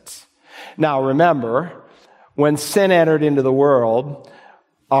magnificent. Now, remember, when sin entered into the world,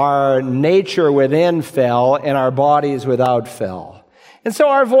 our nature within fell, and our bodies without fell. And so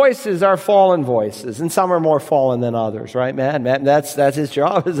our voices are fallen voices, and some are more fallen than others, right, Matt? That's his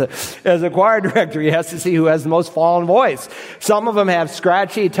job as a choir director. He has to see who has the most fallen voice. Some of them have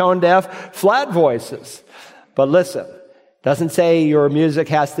scratchy, tone-deaf, flat voices. But listen, it doesn't say your music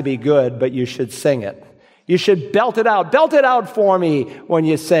has to be good, but you should sing it. You should belt it out. Belt it out for me when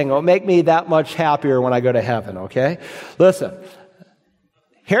you sing. It'll make me that much happier when I go to heaven, okay? Listen,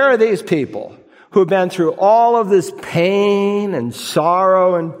 here are these people who've been through all of this pain and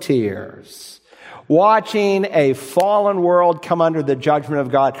sorrow and tears, watching a fallen world come under the judgment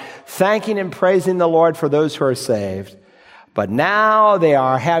of God, thanking and praising the Lord for those who are saved. But now they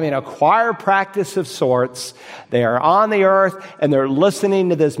are having a choir practice of sorts. They are on the earth, and they're listening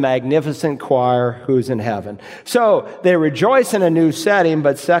to this magnificent choir who's in heaven. So they rejoice in a new setting,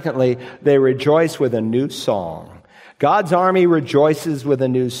 but secondly, they rejoice with a new song. God's army rejoices with a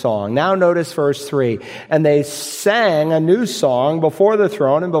new song. Now notice verse 3. And they sang a new song before the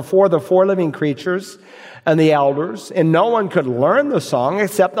throne and before the four living creatures and the elders. And no one could learn the song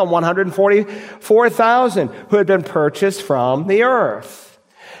except the 144,000 who had been purchased from the earth.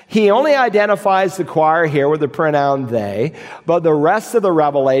 He only identifies the choir here with the pronoun they, but the rest of the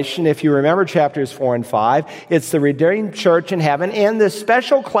revelation, if you remember chapters 4 and 5, it's the redeemed church in heaven and this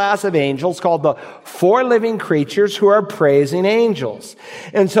special class of angels called the four living creatures who are praising angels.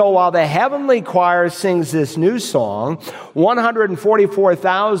 And so while the heavenly choir sings this new song,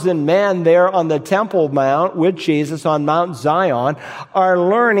 144,000 men there on the Temple Mount with Jesus on Mount Zion are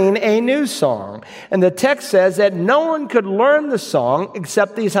learning a new song. And the text says that no one could learn the song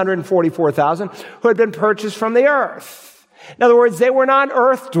except these 144,000 who had been purchased from the earth. In other words, they were not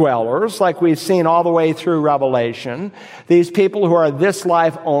earth dwellers like we've seen all the way through Revelation. These people who are this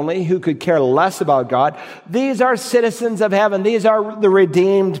life only, who could care less about God. These are citizens of heaven. These are the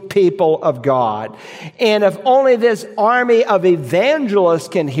redeemed people of God. And if only this army of evangelists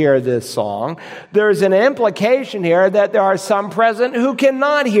can hear this song, there's an implication here that there are some present who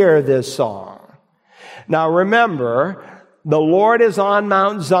cannot hear this song. Now remember, the Lord is on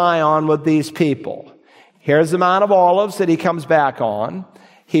Mount Zion with these people. Here's the Mount of Olives that he comes back on.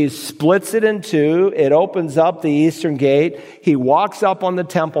 He splits it in two. It opens up the eastern gate. He walks up on the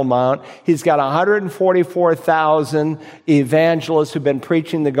Temple Mount. He's got 144,000 evangelists who've been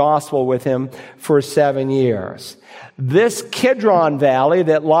preaching the gospel with him for 7 years. This Kidron Valley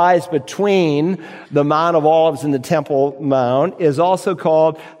that lies between the Mount of Olives and the Temple Mount is also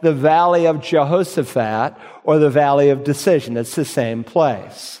called the Valley of Jehoshaphat or the Valley of Decision. It's the same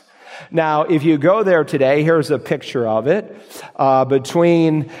place. Now, if you go there today, here's a picture of it.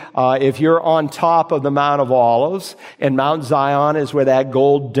 If you're on top of the Mount of Olives, and Mount Zion is where that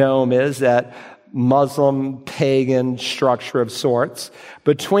gold dome is, that Muslim pagan structure of sorts.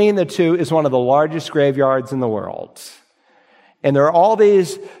 Between the two is one of the largest graveyards in the world. And there are all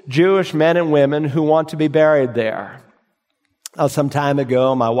these Jewish men and women who want to be buried there. Some time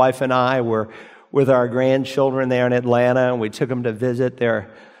ago, my wife and I were with our grandchildren there in Atlanta, and we took them to visit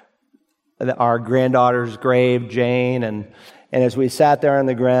our granddaughter's grave, Jane. And as we sat there on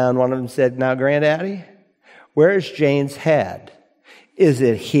the ground, one of them said, "Now, Granddaddy, where's Jane's head? Is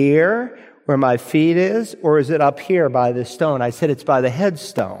it here where my feet is, or is it up here by the stone?" I said, "It's by the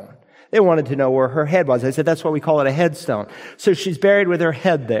headstone." They wanted to know where her head was. I said, "That's why we call it a headstone." So she's buried with her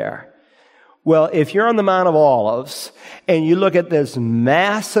head there. Well, if you're on the Mount of Olives and you look at this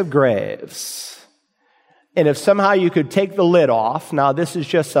mass of graves, and if somehow you could take the lid off, now this is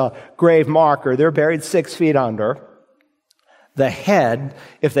just a grave marker, they're buried 6 feet under. The head,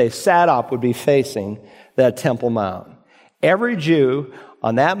 if they sat up, would be facing that Temple Mount. Every Jew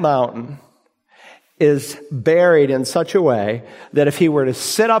on that mountain is buried in such a way that if he were to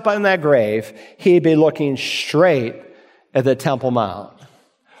sit up on that grave, he'd be looking straight at the Temple Mount.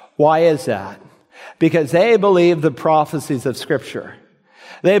 Why is that? Because they believe the prophecies of Scripture.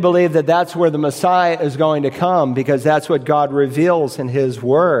 They believe that that's where the Messiah is going to come because that's what God reveals in His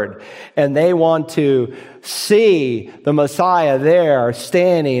Word. And they want to see the Messiah there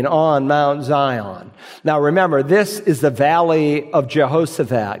standing on Mount Zion. Now remember, this is the Valley of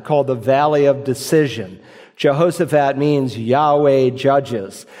Jehoshaphat, called the Valley of Decision. Jehoshaphat means Yahweh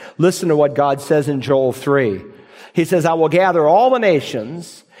judges. Listen to what God says in Joel 3. He says, I will gather all the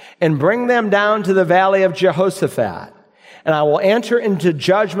nations and bring them down to the Valley of Jehoshaphat. And I will enter into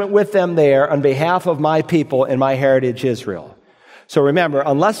judgment with them there on behalf of my people and my heritage Israel. So remember,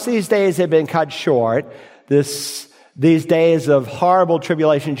 unless these days have been cut short, these days of horrible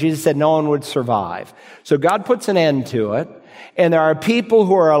tribulation, Jesus said no one would survive. So God puts an end to it. And there are people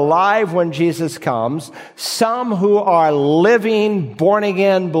who are alive when Jesus comes, some who are living,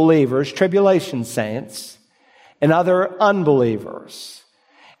 born-again believers, tribulation saints, and other unbelievers.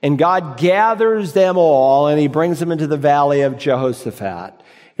 And God gathers them all, and He brings them into the Valley of Jehoshaphat,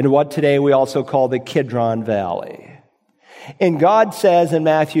 in what today we also call the Kidron Valley. And God says in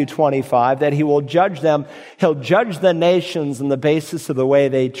Matthew 25 that He will judge them. He'll judge the nations on the basis of the way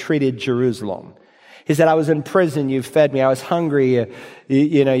they treated Jerusalem. He said, I was in prison, you fed me. I was hungry,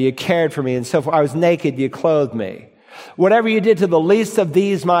 you cared for me, and so forth. I was naked, you clothed me. Whatever you did to the least of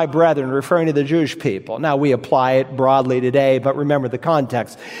these, my brethren, referring to the Jewish people. Now, we apply it broadly today, but remember the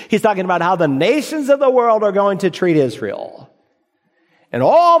context. He's talking about how the nations of the world are going to treat Israel. And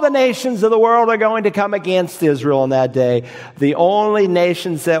all the nations of the world are going to come against Israel in that day. The only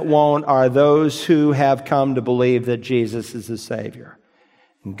nations that won't are those who have come to believe that Jesus is the Savior.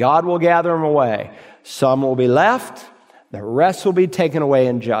 And God will gather them away. Some will be left. The rest will be taken away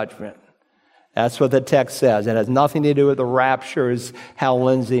in judgment. That's what the text says. It has nothing to do with the rapture, as Hal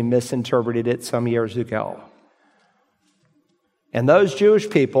Lindsey misinterpreted it some years ago. And those Jewish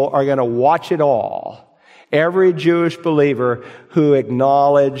people are going to watch it all. Every Jewish believer who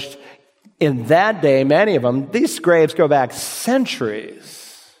acknowledged in that day, many of them, these graves go back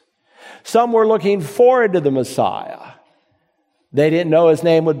centuries. Some were looking forward to the Messiah. They didn't know His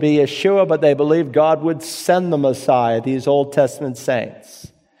name would be Yeshua, but they believed God would send the Messiah, these Old Testament saints.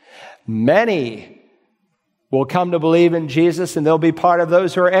 Many will come to believe in Jesus, and they'll be part of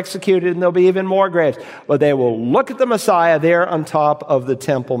those who are executed, and there'll be even more graves. But they will look at the Messiah there on top of the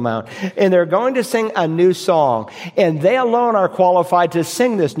Temple Mount, and they're going to sing a new song. And they alone are qualified to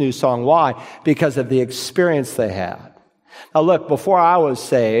sing this new song. Why? Because of the experience they had. Now look, before I was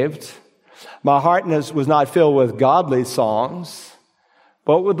saved, my heart was not filled with godly songs,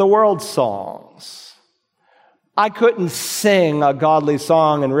 but with the world's songs. I couldn't sing a godly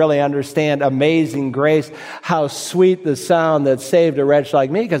song and really understand Amazing Grace, how sweet the sound that saved a wretch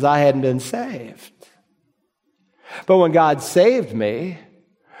like me, because I hadn't been saved. But when God saved me,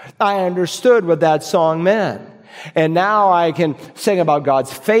 I understood what that song meant. And now I can sing about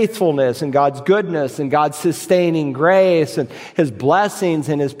God's faithfulness and God's goodness and God's sustaining grace and His blessings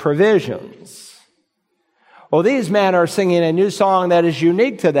and His provisions. Well, these men are singing a new song that is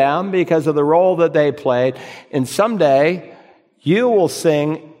unique to them because of the role that they played. And someday, you will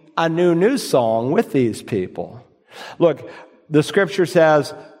sing a new song with these people. Look, the Scripture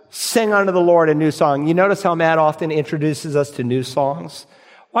says, sing unto the Lord a new song. You notice how Matt often introduces us to new songs?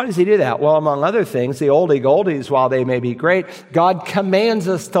 Why does he do that? Well, among other things, the oldie goldies, while they may be great, God commands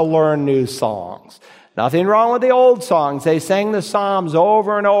us to learn new songs. Nothing wrong with the old songs. They sang the Psalms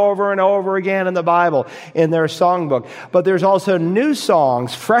over and over and over again in the Bible, in their songbook. But there's also new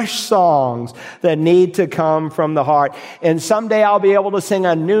songs, fresh songs that need to come from the heart. And someday I'll be able to sing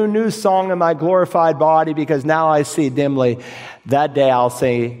a new song in my glorified body because now I see dimly. That day I'll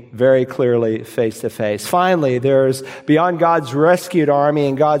see very clearly face to face. Finally, there's beyond God's rescued army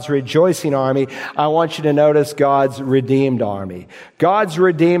and God's rejoicing army, I want you to notice God's redeemed army. God's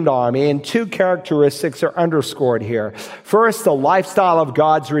redeemed army, and two characteristics are underscored here. First, the lifestyle of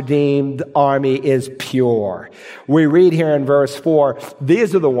God's redeemed army is pure. We read here in verse 4,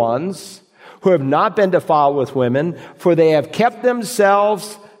 these are the ones who have not been defiled with women, for they have kept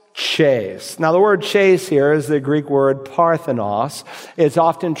themselves chaste. Now, the word chaste here is the Greek word parthenos. It's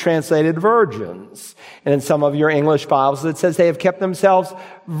often translated virgins. And in some of your English Bibles, it says they have kept themselves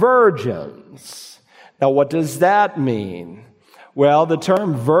virgins. Now, what does that mean? Well, the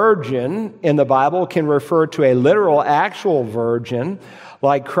term virgin in the Bible can refer to a literal, actual virgin,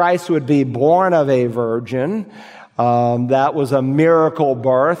 like Christ would be born of a virgin, That was a miracle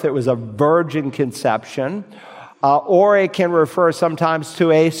birth. It was a virgin conception. Or it can refer sometimes to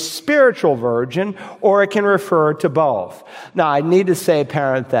a spiritual virgin, or it can refer to both. Now, I need to say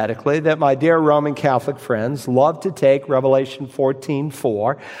parenthetically that my dear Roman Catholic friends love to take Revelation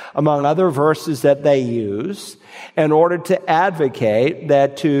 14:4, among other verses that they use, in order to advocate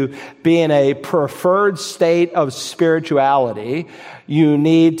that to be in a preferred state of spirituality, you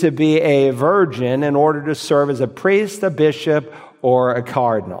need to be a virgin in order to serve as a priest, a bishop, or a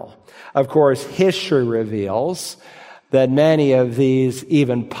cardinal. Of course, history reveals that many of these,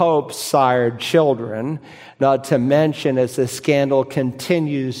 even popes, sired children, not to mention as the scandal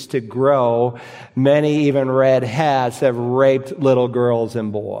continues to grow, many even red hats have raped little girls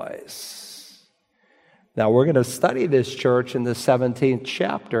and boys. Now, we're going to study this church in the 17th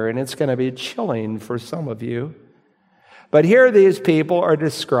chapter, and it's going to be chilling for some of you. But here these people are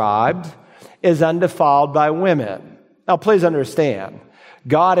described as undefiled by women. Now, please understand,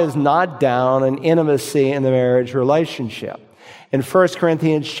 God is not down on intimacy in the marriage relationship. In 1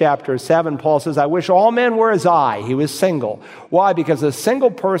 Corinthians chapter 7, Paul says, I wish all men were as I. He was single. Why? Because a single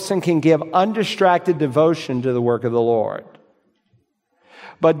person can give undistracted devotion to the work of the Lord.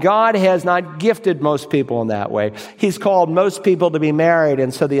 But God has not gifted most people in that way. He's called most people to be married,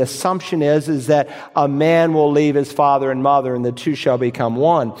 and so the assumption is that a man will leave his father and mother, and the two shall become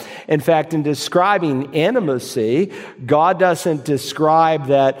one. In fact, in describing intimacy, God doesn't describe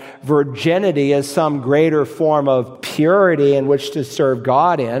that virginity as some greater form of purity in which to serve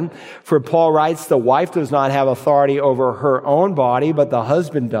God in. For Paul writes, the wife does not have authority over her own body, but the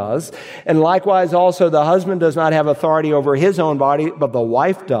husband does. And likewise also the husband does not have authority over his own body, but the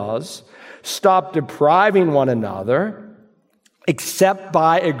wife does. Stop depriving one another, except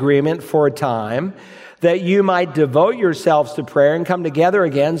by agreement for a time, that you might devote yourselves to prayer and come together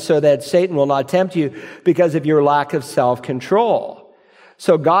again so that Satan will not tempt you because of your lack of self-control.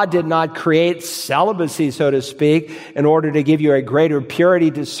 So God did not create celibacy, so to speak, in order to give you a greater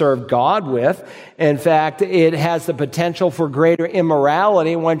purity to serve God with. In fact, it has the potential for greater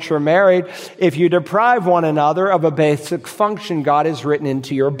immorality once you're married if you deprive one another of a basic function God has written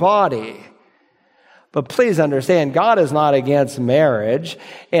into your body. But please understand, God is not against marriage.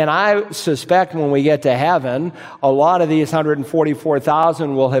 And I suspect when we get to heaven, a lot of these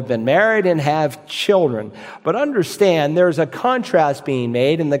 144,000 will have been married and have children. But understand, there's a contrast being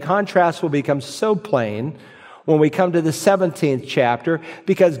made, and the contrast will become so plain when we come to the 17th chapter,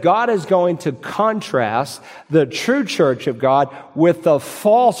 because God is going to contrast the true church of God with the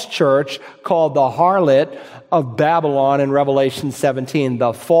false church called the harlot of Babylon in Revelation 17,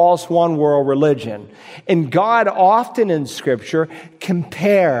 the false one-world religion. And God often in Scripture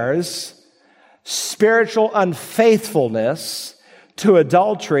compares spiritual unfaithfulness to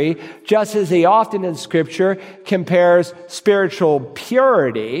adultery, just as he often in Scripture compares spiritual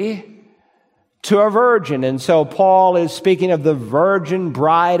purity to a virgin. And so Paul is speaking of the virgin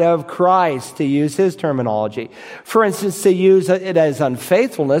bride of Christ, to use his terminology. For instance, to use it as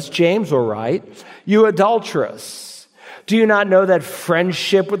unfaithfulness, James will write, you adulteress, do you not know that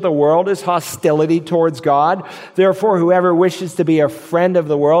friendship with the world is hostility towards God? Therefore, whoever wishes to be a friend of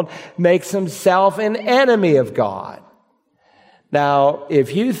the world makes himself an enemy of God. Now,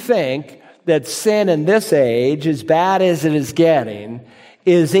 if you think that sin in this age, as bad as it is getting,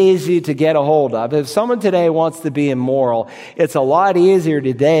 is easy to get a hold of. If someone today wants to be immoral, it's a lot easier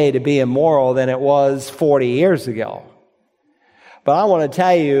today to be immoral than it was 40 years ago. But I want to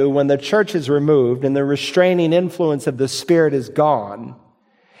tell you, when the church is removed and the restraining influence of the Spirit is gone,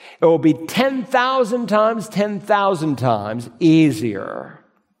 it will be 10,000 times easier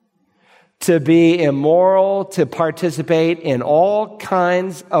to be immoral, to participate in all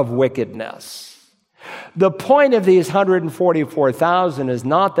kinds of wickedness. The point of these 144,000 is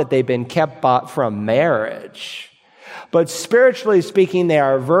not that they've been kept from marriage, but spiritually speaking, they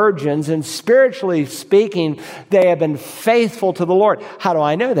are virgins, and spiritually speaking, they have been faithful to the Lord. How do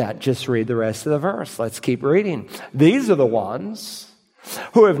I know that? Just read the rest of the verse. Let's keep reading. These are the ones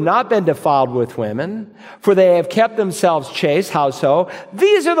who have not been defiled with women, for they have kept themselves chaste. How so?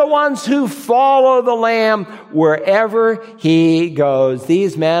 These are the ones who follow the Lamb wherever he goes.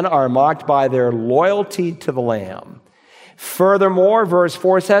 These men are marked by their loyalty to the Lamb. Furthermore, verse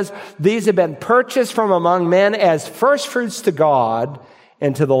 4 says, these have been purchased from among men as firstfruits to God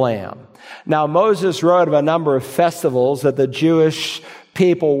and to the Lamb. Now, Moses wrote of a number of festivals that the Jewish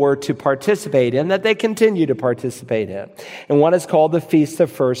people were to participate in, that they continue to participate in. And one is called the Feast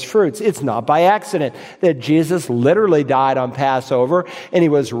of First Fruits. It's not by accident that Jesus literally died on Passover and he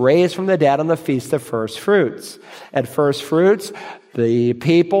was raised from the dead on the Feast of First Fruits. At First Fruits, The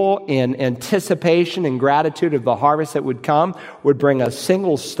people, in anticipation and gratitude of the harvest that would come, would bring a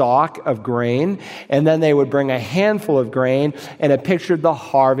single stalk of grain, and then they would bring a handful of grain, and it pictured the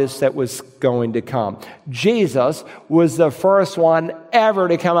harvest that was going to come. Jesus was the first one ever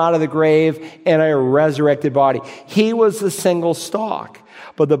to come out of the grave in a resurrected body. He was the single stalk.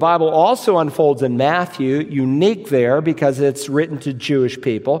 But the Bible also unfolds in Matthew, unique there because it's written to Jewish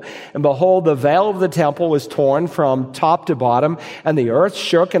people. And behold, the veil of the temple was torn from top to bottom, and the earth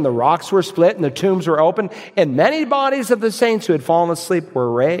shook, and the rocks were split, and the tombs were opened, and many bodies of the saints who had fallen asleep were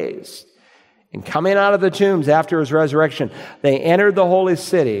raised. And coming out of the tombs after his resurrection, they entered the holy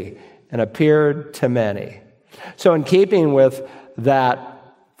city and appeared to many. So in keeping with that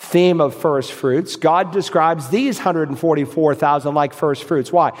theme of first fruits, God describes these 144,000 like first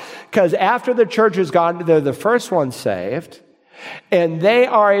fruits. Why? Because after the church is gone, they're the first ones saved, and they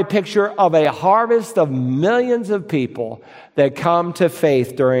are a picture of a harvest of millions of people that come to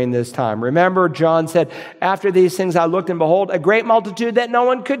faith during this time. Remember, John said, after these things I looked, and behold, a great multitude that no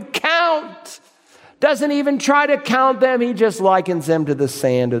one could count. Doesn't even try to count them. He just likens them to the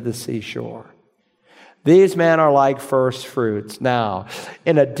sand of the seashore. These men are like first fruits. Now,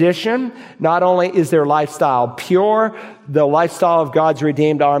 in addition, not only is their lifestyle pure, the lifestyle of God's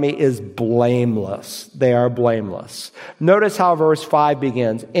redeemed army is blameless. They are blameless. Notice how verse 5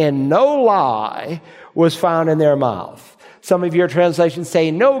 begins. And no lie was found in their mouth. Some of your translations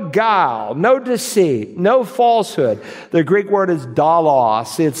say no guile, no deceit, no falsehood. The Greek word is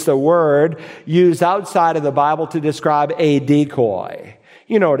dalos. It's the word used outside of the Bible to describe a decoy.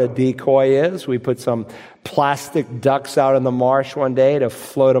 You know what a decoy is. We put some plastic ducks out in the marsh one day to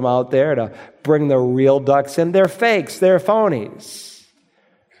float them out there to bring the real ducks in. They're fakes. They're phonies.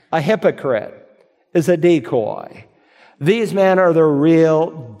 A hypocrite is a decoy. These men are the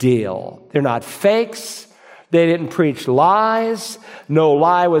real deal. They're not fakes. They didn't preach lies. No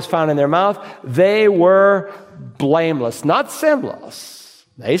lie was found in their mouth. They were blameless, not sinless.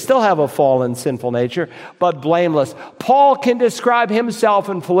 They still have a fallen, sinful nature, but blameless. Paul can describe himself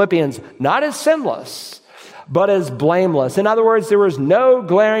in Philippians not as sinless, but as blameless. In other words, there was no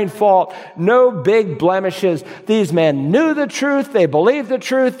glaring fault, no big blemishes. These men knew the truth, they believed the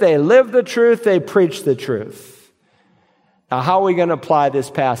truth, they lived the truth, they preached the truth. Now, how are we going to apply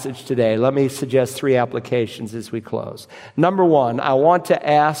this passage today? Let me suggest 3 applications as we close. Number 1, I want to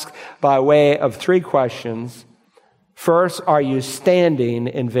ask by way of 3 questions. First, are you standing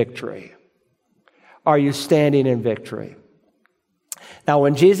in victory? Are you standing in victory? Now,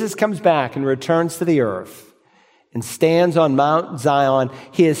 when Jesus comes back and returns to the earth and stands on Mount Zion,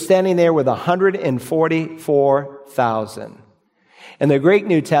 he is standing there with 144,000. In the Greek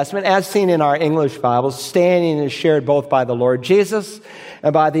New Testament, as seen in our English Bibles, standing is shared both by the Lord Jesus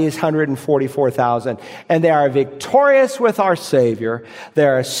and by these 144,000. And they are victorious with our Savior. They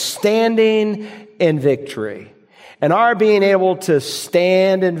are standing in victory. And our being able to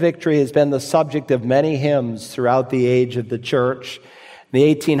stand in victory has been the subject of many hymns throughout the age of the church. In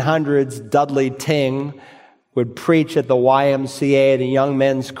the 1800s, Dudley Ting would preach at the YMCA, the Young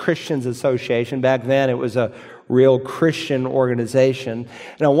Men's Christians Association. Back then, it was a real Christian organization.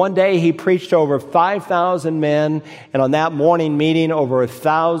 And on one day, he preached to over 5,000 men. And on that morning meeting, over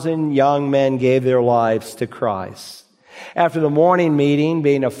 1,000 young men gave their lives to Christ. After the morning meeting,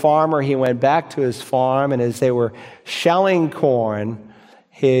 being a farmer, he went back to his farm, and as they were shelling corn,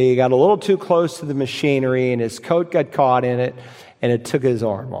 he got a little too close to the machinery, and his coat got caught in it, and it took his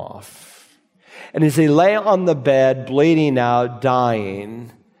arm off. And as he lay on the bed, bleeding out,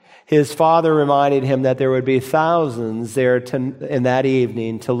 dying, his father reminded him that there would be thousands there in that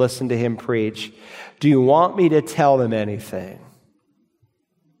evening to listen to him preach. Do you want me to tell them anything?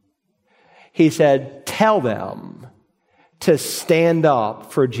 He said, tell them to stand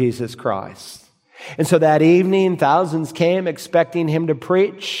up for Jesus Christ. And so that evening, thousands came expecting him to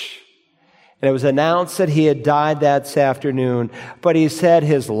preach. And it was announced that he had died that afternoon. But he said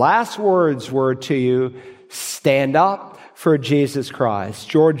his last words were to you, stand up for Jesus Christ.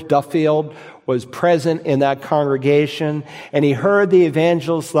 George Duffield was present in that congregation, and he heard the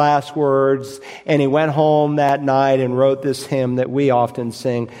evangelist's last words, and he went home that night and wrote this hymn that we often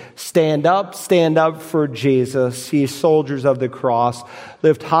sing, stand up for Jesus, ye soldiers of the cross,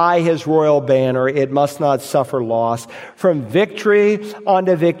 lift high his royal banner, it must not suffer loss. From victory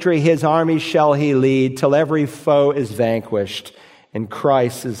unto victory his army shall he lead, till every foe is vanquished, and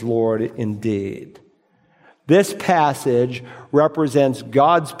Christ is Lord indeed. This passage represents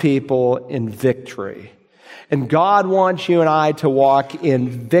God's people in victory. And God wants you and I to walk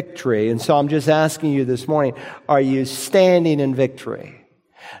in victory. And so I'm just asking you this morning, are you standing in victory?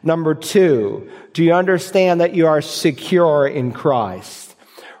 Number 2, do you understand that you are secure in Christ?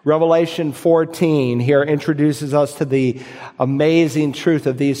 Revelation 14 here introduces us to the amazing truth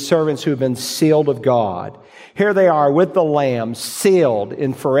of these servants who have been sealed of God. Here they are with the Lamb, sealed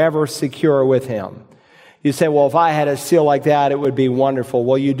and forever secure with Him. You say, well, if I had a seal like that, it would be wonderful.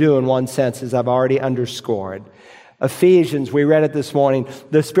 Well, you do in one sense, as I've already underscored. Ephesians, we read it this morning,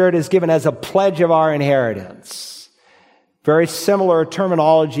 the Spirit is given as a pledge of our inheritance. Very similar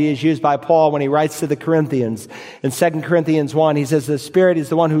terminology is used by Paul when he writes to the Corinthians. In 2 Corinthians 1, he says, the Spirit is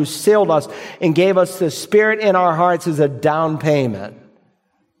the one who sealed us and gave us the Spirit in our hearts as a down payment.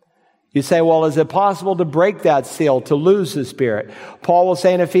 You say, well, is it possible to break that seal, to lose the Spirit? Paul will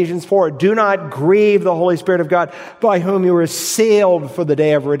say in Ephesians 4, do not grieve the Holy Spirit of God, by whom you were sealed for the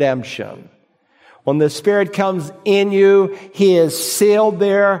day of redemption. When the Spirit comes in you, He is sealed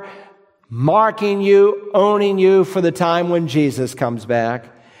there, marking you, owning you for the time when Jesus comes back.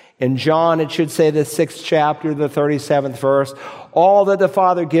 In John, it should say the 6th chapter, the 37th verse, all that the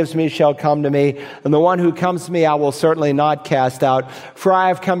Father gives me shall come to me, and the one who comes to me I will certainly not cast out. For I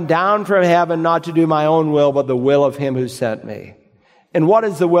have come down from heaven not to do my own will, but the will of Him who sent me. And what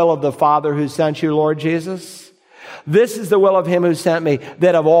is the will of the Father who sent you, Lord Jesus? This is the will of Him who sent me,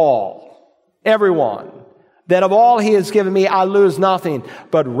 that of all, everyone, that of all He has given me, I lose nothing,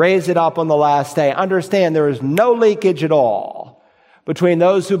 but raise it up on the last day. Understand, there is no leakage at all between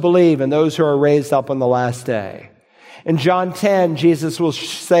those who believe and those who are raised up on the last day. In John 10, Jesus will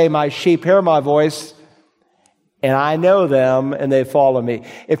say, my sheep hear my voice, and I know them, and they follow me.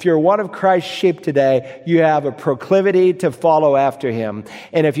 If you're one of Christ's sheep today, you have a proclivity to follow after Him.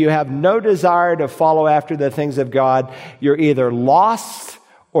 And if you have no desire to follow after the things of God, you're either lost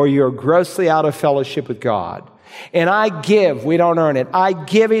or you're grossly out of fellowship with God. And I give, we don't earn it, I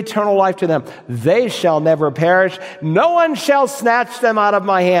give eternal life to them. They shall never perish. No one shall snatch them out of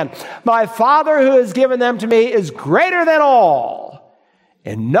my hand. My Father who has given them to me is greater than all,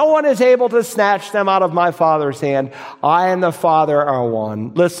 and no one is able to snatch them out of my Father's hand. I and the Father are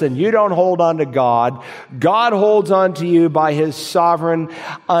one. Listen, you don't hold on to God. God holds on to you by His sovereign,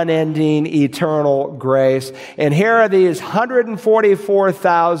 unending, eternal grace. And here are these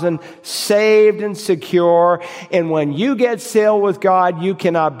 144,000 saved and secure. And when you get sealed with God, you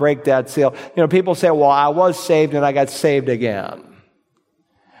cannot break that seal. You know, people say, well, I was saved and I got saved again.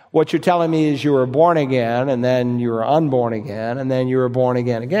 What you're telling me is you were born again, and then you were unborn again, and then you were born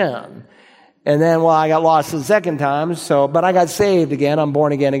again. And then, well, I got lost the second time, but I got saved again. I'm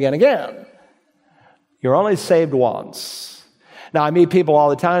born again. You're only saved once. Now, I meet people all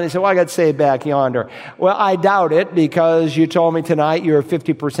the time, they say, well, I got saved back yonder. Well, I doubt it, because you told me tonight you were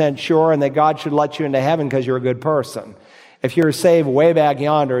 50% sure and that God should let you into heaven because you're a good person. If you were saved way back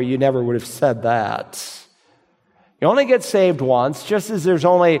yonder, you never would have said that. You only get saved once, just as there's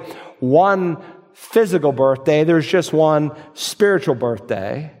only one physical birthday, there's just one spiritual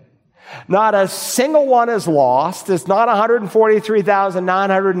birthday. Not a single one is lost. It's not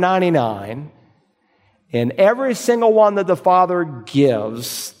 143,999. And every single one that the Father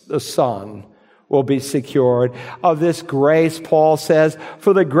gives, the Son will be secured. Of this grace, Paul says,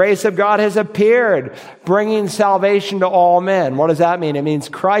 for the grace of God has appeared, bringing salvation to all men. What does that mean? It means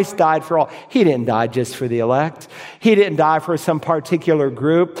Christ died for all. He didn't die just for the elect. He didn't die for some particular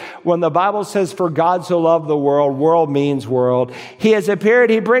group. When the Bible says, for God so loved the world means world. He has appeared.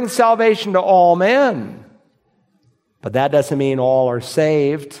 He brings salvation to all men. But that doesn't mean all are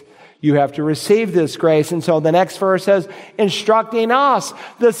saved. You have to receive this grace. And so the next verse says, instructing us.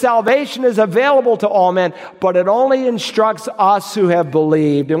 The salvation is available to all men, but it only instructs us who have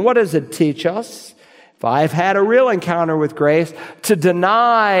believed. And what does it teach us? If I've had a real encounter with grace, to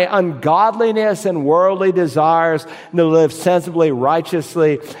deny ungodliness and worldly desires, and to live sensibly,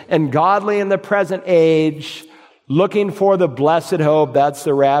 righteously, and godly in the present age, looking for the blessed hope, that's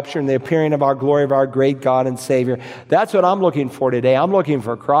the rapture and the appearing of our glory of our great God and Savior. That's what I'm looking for today. I'm looking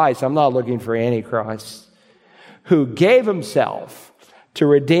for Christ. I'm not looking for Antichrist, who gave Himself to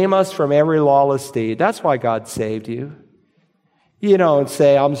redeem us from every lawless deed. That's why God saved you. You don't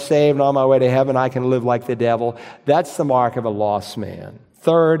say, I'm saved and on my way to heaven, I can live like the devil. That's the mark of a lost man.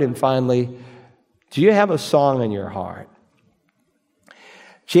 Third and finally, do you have a song in your heart?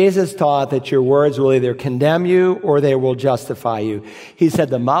 Jesus taught that your words will either condemn you or they will justify you. He said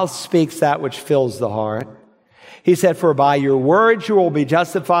the mouth speaks that which fills the heart. He said, for by your words you will be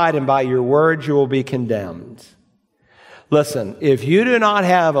justified, and by your words you will be condemned. Listen, if you do not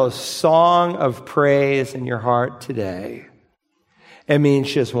have a song of praise in your heart today, it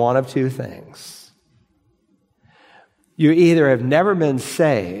means just one of two things. You either have never been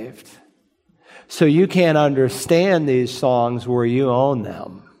saved, So you can't understand these songs where you own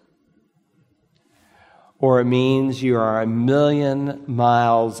them. Or it means you are 1,000,000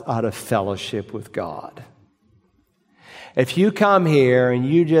 miles out of fellowship with God. If you come here and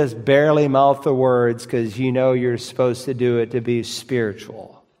you just barely mouth the words because you know you're supposed to do it to be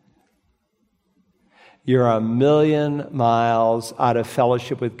spiritual, you're 1,000,000 miles out of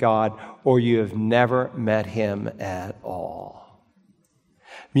fellowship with God, or you have never met Him at all.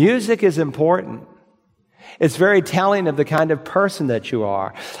 Music is important. It's very telling of the kind of person that you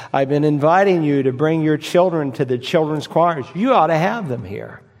are. I've been inviting you to bring your children to the children's choirs. You ought to have them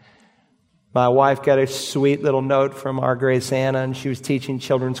here. My wife got a sweet little note from our Grace Anna, and she was teaching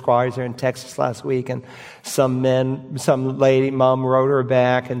children's choirs here in Texas last week, and some lady, mom wrote her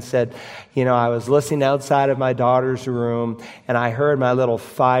back and said, I was listening outside of my daughter's room, and I heard my little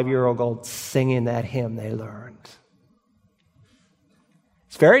 5-year-old singing that hymn they learned.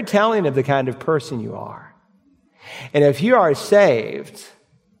 It's very telling of the kind of person you are. And if you are saved,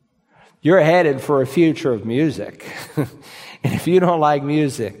 you're headed for a future of music. And if you don't like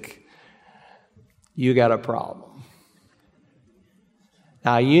music, you got a problem.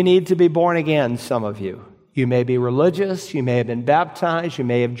 Now, you need to be born again, some of you. You may be religious, you may have been baptized, you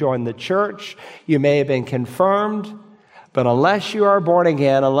may have joined the church, you may have been confirmed, but unless you are born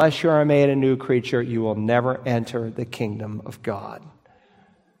again, unless you are made a new creature, you will never enter the kingdom of God.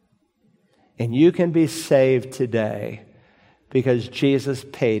 And you can be saved today because Jesus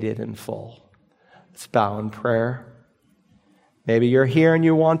paid it in full. Let's bow in prayer. Maybe you're here and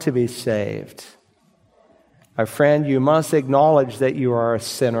you want to be saved. My friend, you must acknowledge that you are a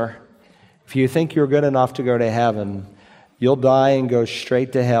sinner. If you think you're good enough to go to heaven, you'll die and go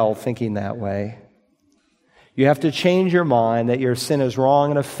straight to hell thinking that way. You have to change your mind that your sin is wrong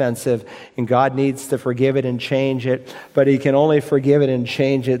and offensive, and God needs to forgive it and change it, but He can only forgive it and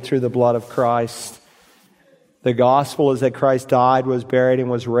change it through the blood of Christ. The gospel is that Christ died, was buried,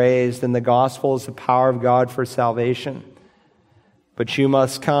 and was raised, and the gospel is the power of God for salvation. But you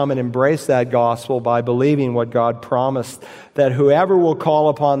must come and embrace that gospel by believing what God promised, that whoever will call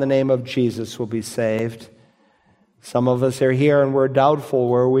upon the name of Jesus will be saved. Some of us are here and we're doubtful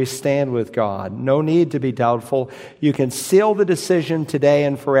where we stand with God. No need to be doubtful. You can seal the decision today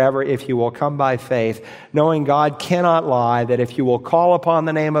and forever if you will come by faith, knowing God cannot lie, that if you will call upon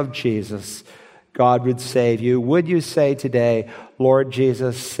the name of Jesus, God would save you. Would you say today, Lord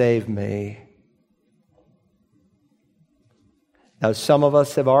Jesus, save me? Now, some of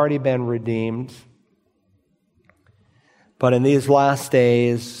us have already been redeemed, but in these last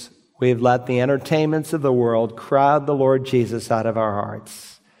days, we've let the entertainments of the world crowd the Lord Jesus out of our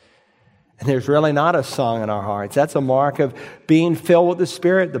hearts. And there's really not a song in our hearts. That's a mark of being filled with the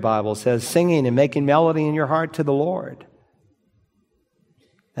Spirit, the Bible says, singing and making melody in your heart to the Lord.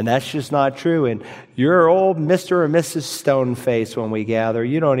 And that's just not true. And you're old Mr. or Mrs. Stoneface when we gather.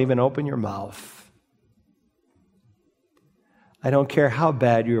 You don't even open your mouth. I don't care how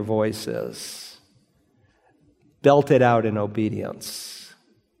bad your voice is. Belt it out in obedience.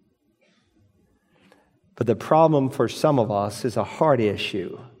 But the problem for some of us is a heart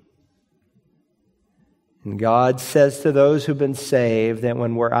issue. And God says to those who've been saved that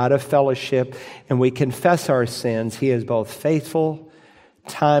when we're out of fellowship and we confess our sins, He is both faithful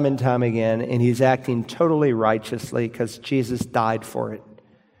time and time again, and He's acting totally righteously because Jesus died for it,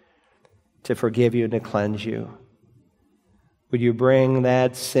 to forgive you and to cleanse you. Would you bring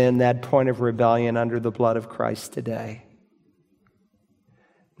that sin, that point of rebellion under the blood of Christ today?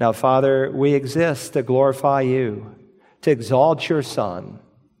 Now, Father, we exist to glorify You, to exalt Your Son,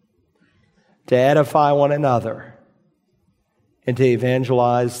 to edify one another, and to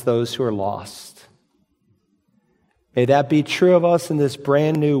evangelize those who are lost. May that be true of us in this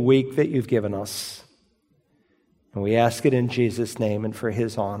brand new week that You've given us. And we ask it in Jesus' name and for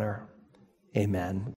His honor. Amen.